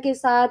ट्रेनर के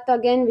साथ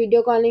अगेन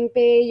वीडियो कॉलिंग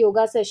पे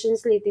योगा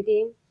सेशंस लेती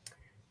थी.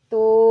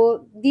 तो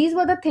these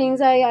were the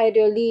things I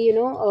really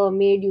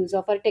made use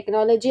of. और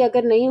टेक्नोलॉजी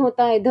अगर नहीं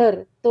होता इधर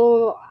तो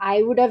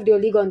I would have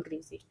really gone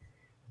crazy,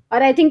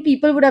 और I think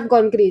people would have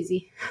gone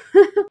crazy.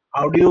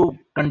 How do you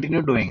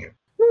continue doing it?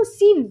 No,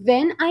 see,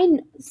 when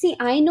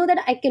I know that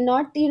I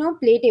cannot,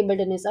 play table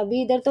tennis.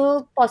 अभी इधर तो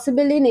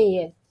possible ही नहीं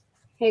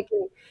है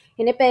कि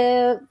नहीं.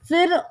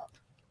 फिर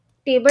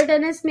table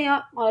tennis में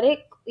और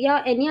एक या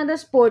any other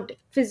sport,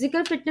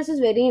 physical fitness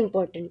is very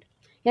important.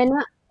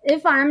 यानी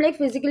if I am like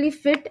physically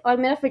fit और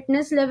मेरा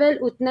फिटनेस लेवल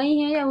उतना ही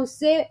है या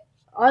उससे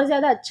और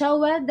ज्यादा अच्छा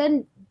हुआ है,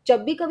 देन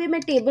जब भी कभी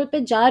मैं टेबल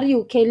पे जा रही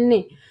हूँ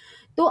खेलने,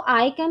 तो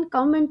I can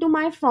come in to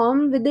my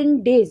form with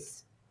in days.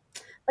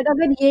 But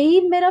अगर यही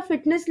मेरा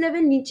फिटनेस लेवल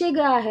नीचे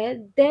गया है,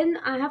 then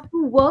I have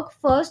to work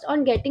first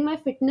on getting my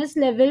fitness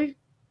level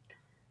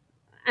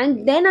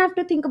and then I have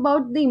to think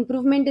about the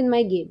improvement in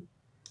my game.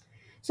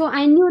 So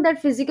I knew that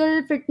physical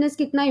fitness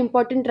कितना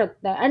important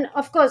रखता है, and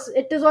of course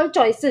it is all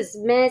choices.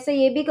 मैं ऐसे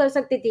ये भी कर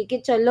सकती थी कि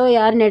चलो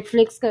यार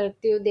नेटफ्लिक्स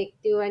करती हूँ,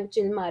 देखती हूँ एंड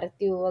चिल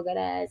मारती हूँ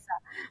वगैरह ऐसा.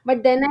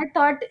 But then I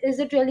thought, is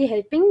it really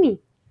helping me?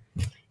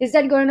 Is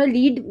that going to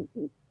lead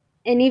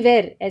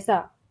anywhere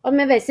ऐसा? और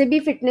मैं वैसे भी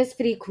फिटनेस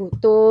फ्रीक हूँ,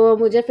 तो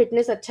मुझे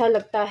फिटनेस अच्छा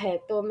लगता है,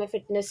 तो मैं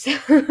fitness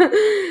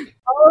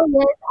oh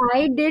yes,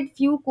 I did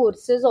few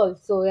courses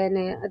also,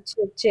 यानी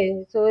अच्छे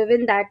अच्छे. So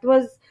even that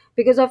was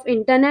because of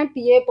internet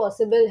ये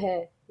पॉसिबल है,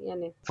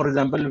 यानी. For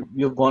example,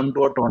 you've gone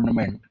to a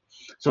tournament.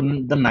 So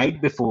the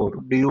night before,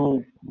 do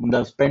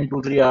you spend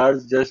 2 3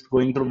 hours just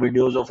going through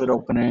videos of your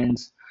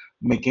opponents,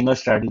 making a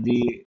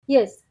strategy?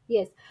 Yes,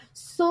 yes.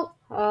 So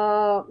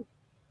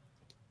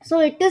so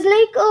it is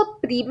like a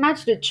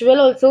pre-match ritual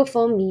also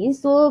for me.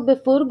 So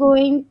before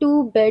going to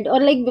bed, or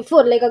like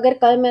before, like अगर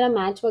कल मेरा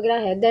match वगैरह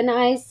है, then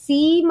I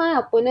see my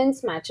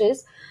opponent's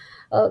matches.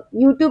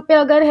 YouTube पे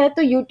अगर है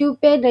तो YouTube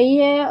पे नहीं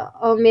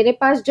है, मेरे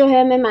पास जो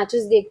है मैं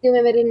मैचेस देखती हूँ,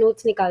 मैं मेरे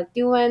नोट्स निकालती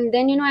हूँ, and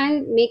then I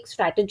make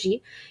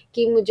strategy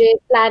कि मुझे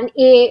प्लान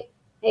ए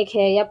एक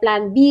है या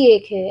प्लान बी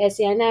एक है,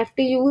 ऐसे. And I have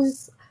to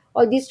use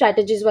all the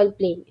strategies while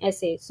playing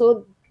ऐसे. सो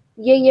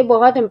ये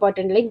बहुत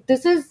important, like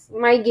this is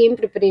my game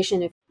preparation.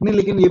 नहीं,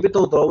 लेकिन ये भी तो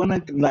होता होगा ना,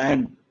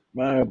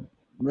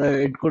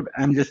 it could,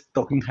 I'm just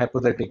talking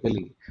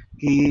hypothetically,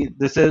 कि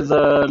this is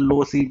a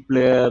low seed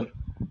player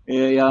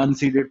या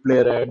unseeded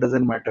player है, it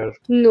doesn't matter.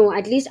 No,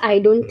 at least I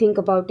don't think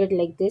about it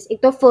like this.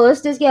 एक तो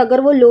फर्स्ट इज कि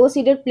अगर वो लो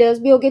सीडेड प्लेयर्स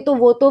भी होंगे तो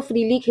वो तो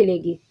फ्रीली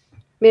खेलेगी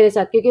मेरे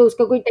साथ, क्योंकि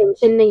उसका कोई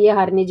टेंशन नहीं है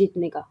हारने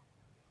जीतने का.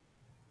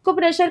 उसको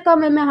प्रेशर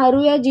कम है, मैं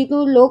हारूं या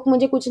जीतूं लोग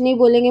मुझे कुछ नहीं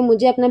बोलेंगे,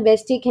 मुझे अपना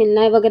बेस्ट ही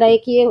खेलना है वगैरह,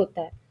 एक ये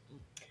होता है.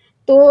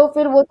 तो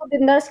फिर वो तो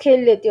बिंदास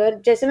खेल लेती है.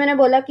 और जैसे मैंने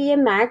बोला कि ये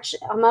मैच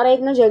हमारा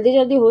इतना जल्दी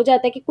जल्दी हो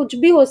जाता है कि कुछ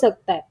भी हो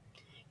सकता है,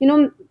 यू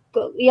नो.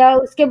 या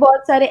उसके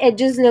बहुत सारे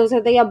एजेस ले हो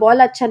सकते हैं, या बॉल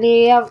अच्छा नहीं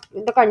है, या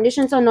the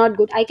conditions are not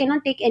good. I can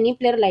not take any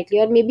player lightly,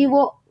 और मे बी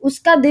वो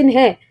उसका दिन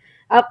है.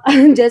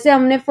 अब जैसे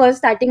हमने फर्स्ट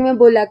स्टार्टिंग में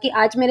बोला कि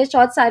आज मेरे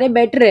शॉट सारे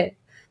बेटर है,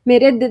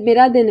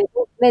 मेरा दिन है,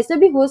 तो वैसे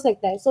भी हो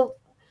सकता है. सो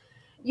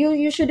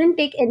you shouldn't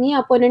take any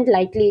opponent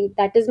lightly.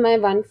 That is my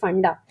one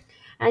funda.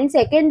 And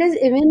second is,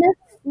 even if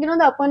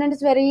the opponent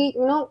is very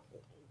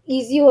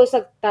easy हो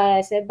सकता है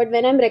ऐसे, but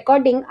when I'm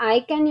recording I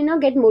can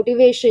get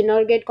motivation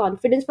or get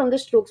confidence from the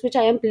strokes which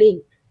I am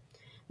playing,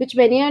 which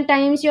many a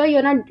times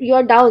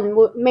you're down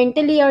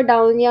mentally, you're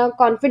down, या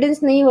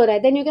confidence नहीं हो रहा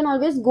है, then you can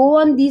always go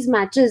on these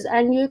matches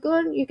and you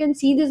can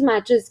see these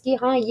matches कि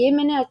हाँ ये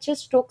मैंने अच्छे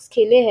strokes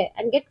खेले हैं,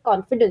 and get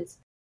confidence.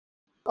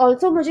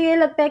 ऑल्सो मुझे ये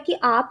लगता है कि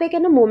आप एक है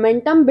ना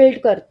मोमेंटम बिल्ड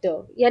करते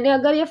हो, यानी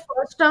अगर ये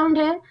फर्स्ट राउंड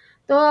है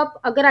तो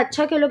आप अगर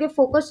अच्छा खेलोगे,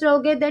 फोकस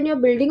रहोगे, then you are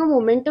building a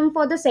momentum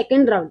for the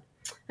second round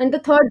and the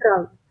third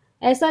round.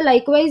 ऐसा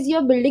likewise you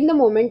are building the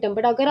momentum.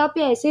 But अगर आप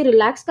ये ऐसे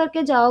रिलैक्स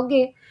करके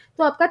जाओगे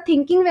तो आपका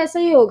थिंकिंग वैसा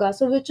ही होगा,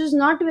 so which is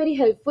not very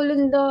helpful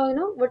in the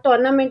वो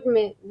टूर्नामेंट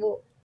में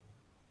वो.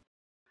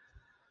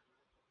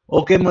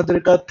 Okay,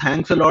 Madhurika,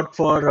 thanks a lot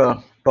for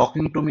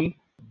talking to me.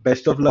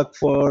 Best of luck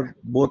for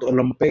both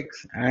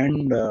Olympics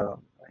and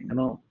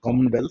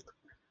Commonwealth.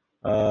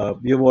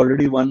 You've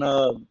already won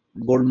a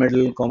gold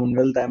medal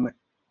Commonwealth. I'm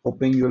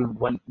hoping you'll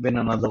win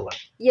another one.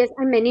 Yes,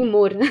 and many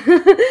more.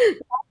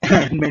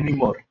 And many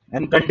more,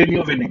 and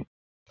continue winning,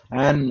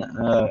 and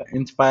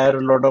inspire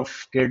a lot of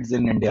kids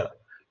in India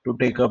to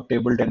take up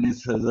table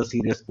tennis as a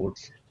serious sport.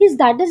 Yes,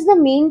 that is the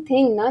main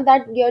thing na,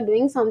 that you're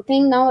doing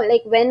something now.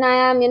 Like when I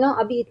am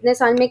अभी इतने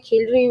साल में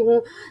खेल रही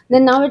हूँ,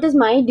 then now it is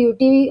my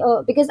duty,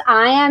 because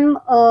I am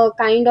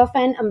kind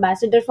of an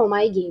ambassador for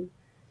my game.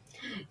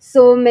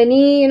 So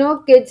many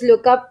kids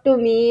look up to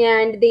me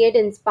and they get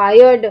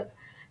inspired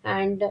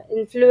and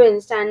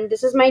influenced, and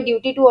this is my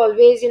duty to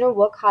always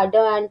work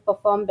harder and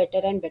perform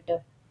better and better.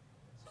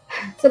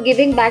 So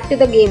giving back to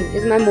the game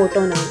is my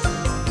motto now.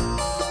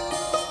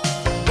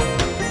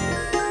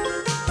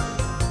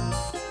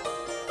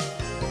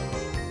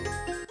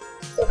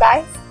 So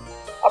guys,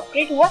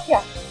 upgrade हुआ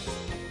क्या?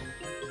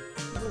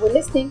 You were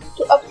listening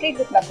to Upgrade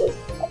with Nakul,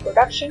 a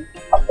production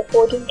of the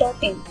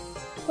Podium.in.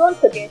 Don't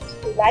forget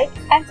to like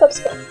and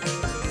subscribe.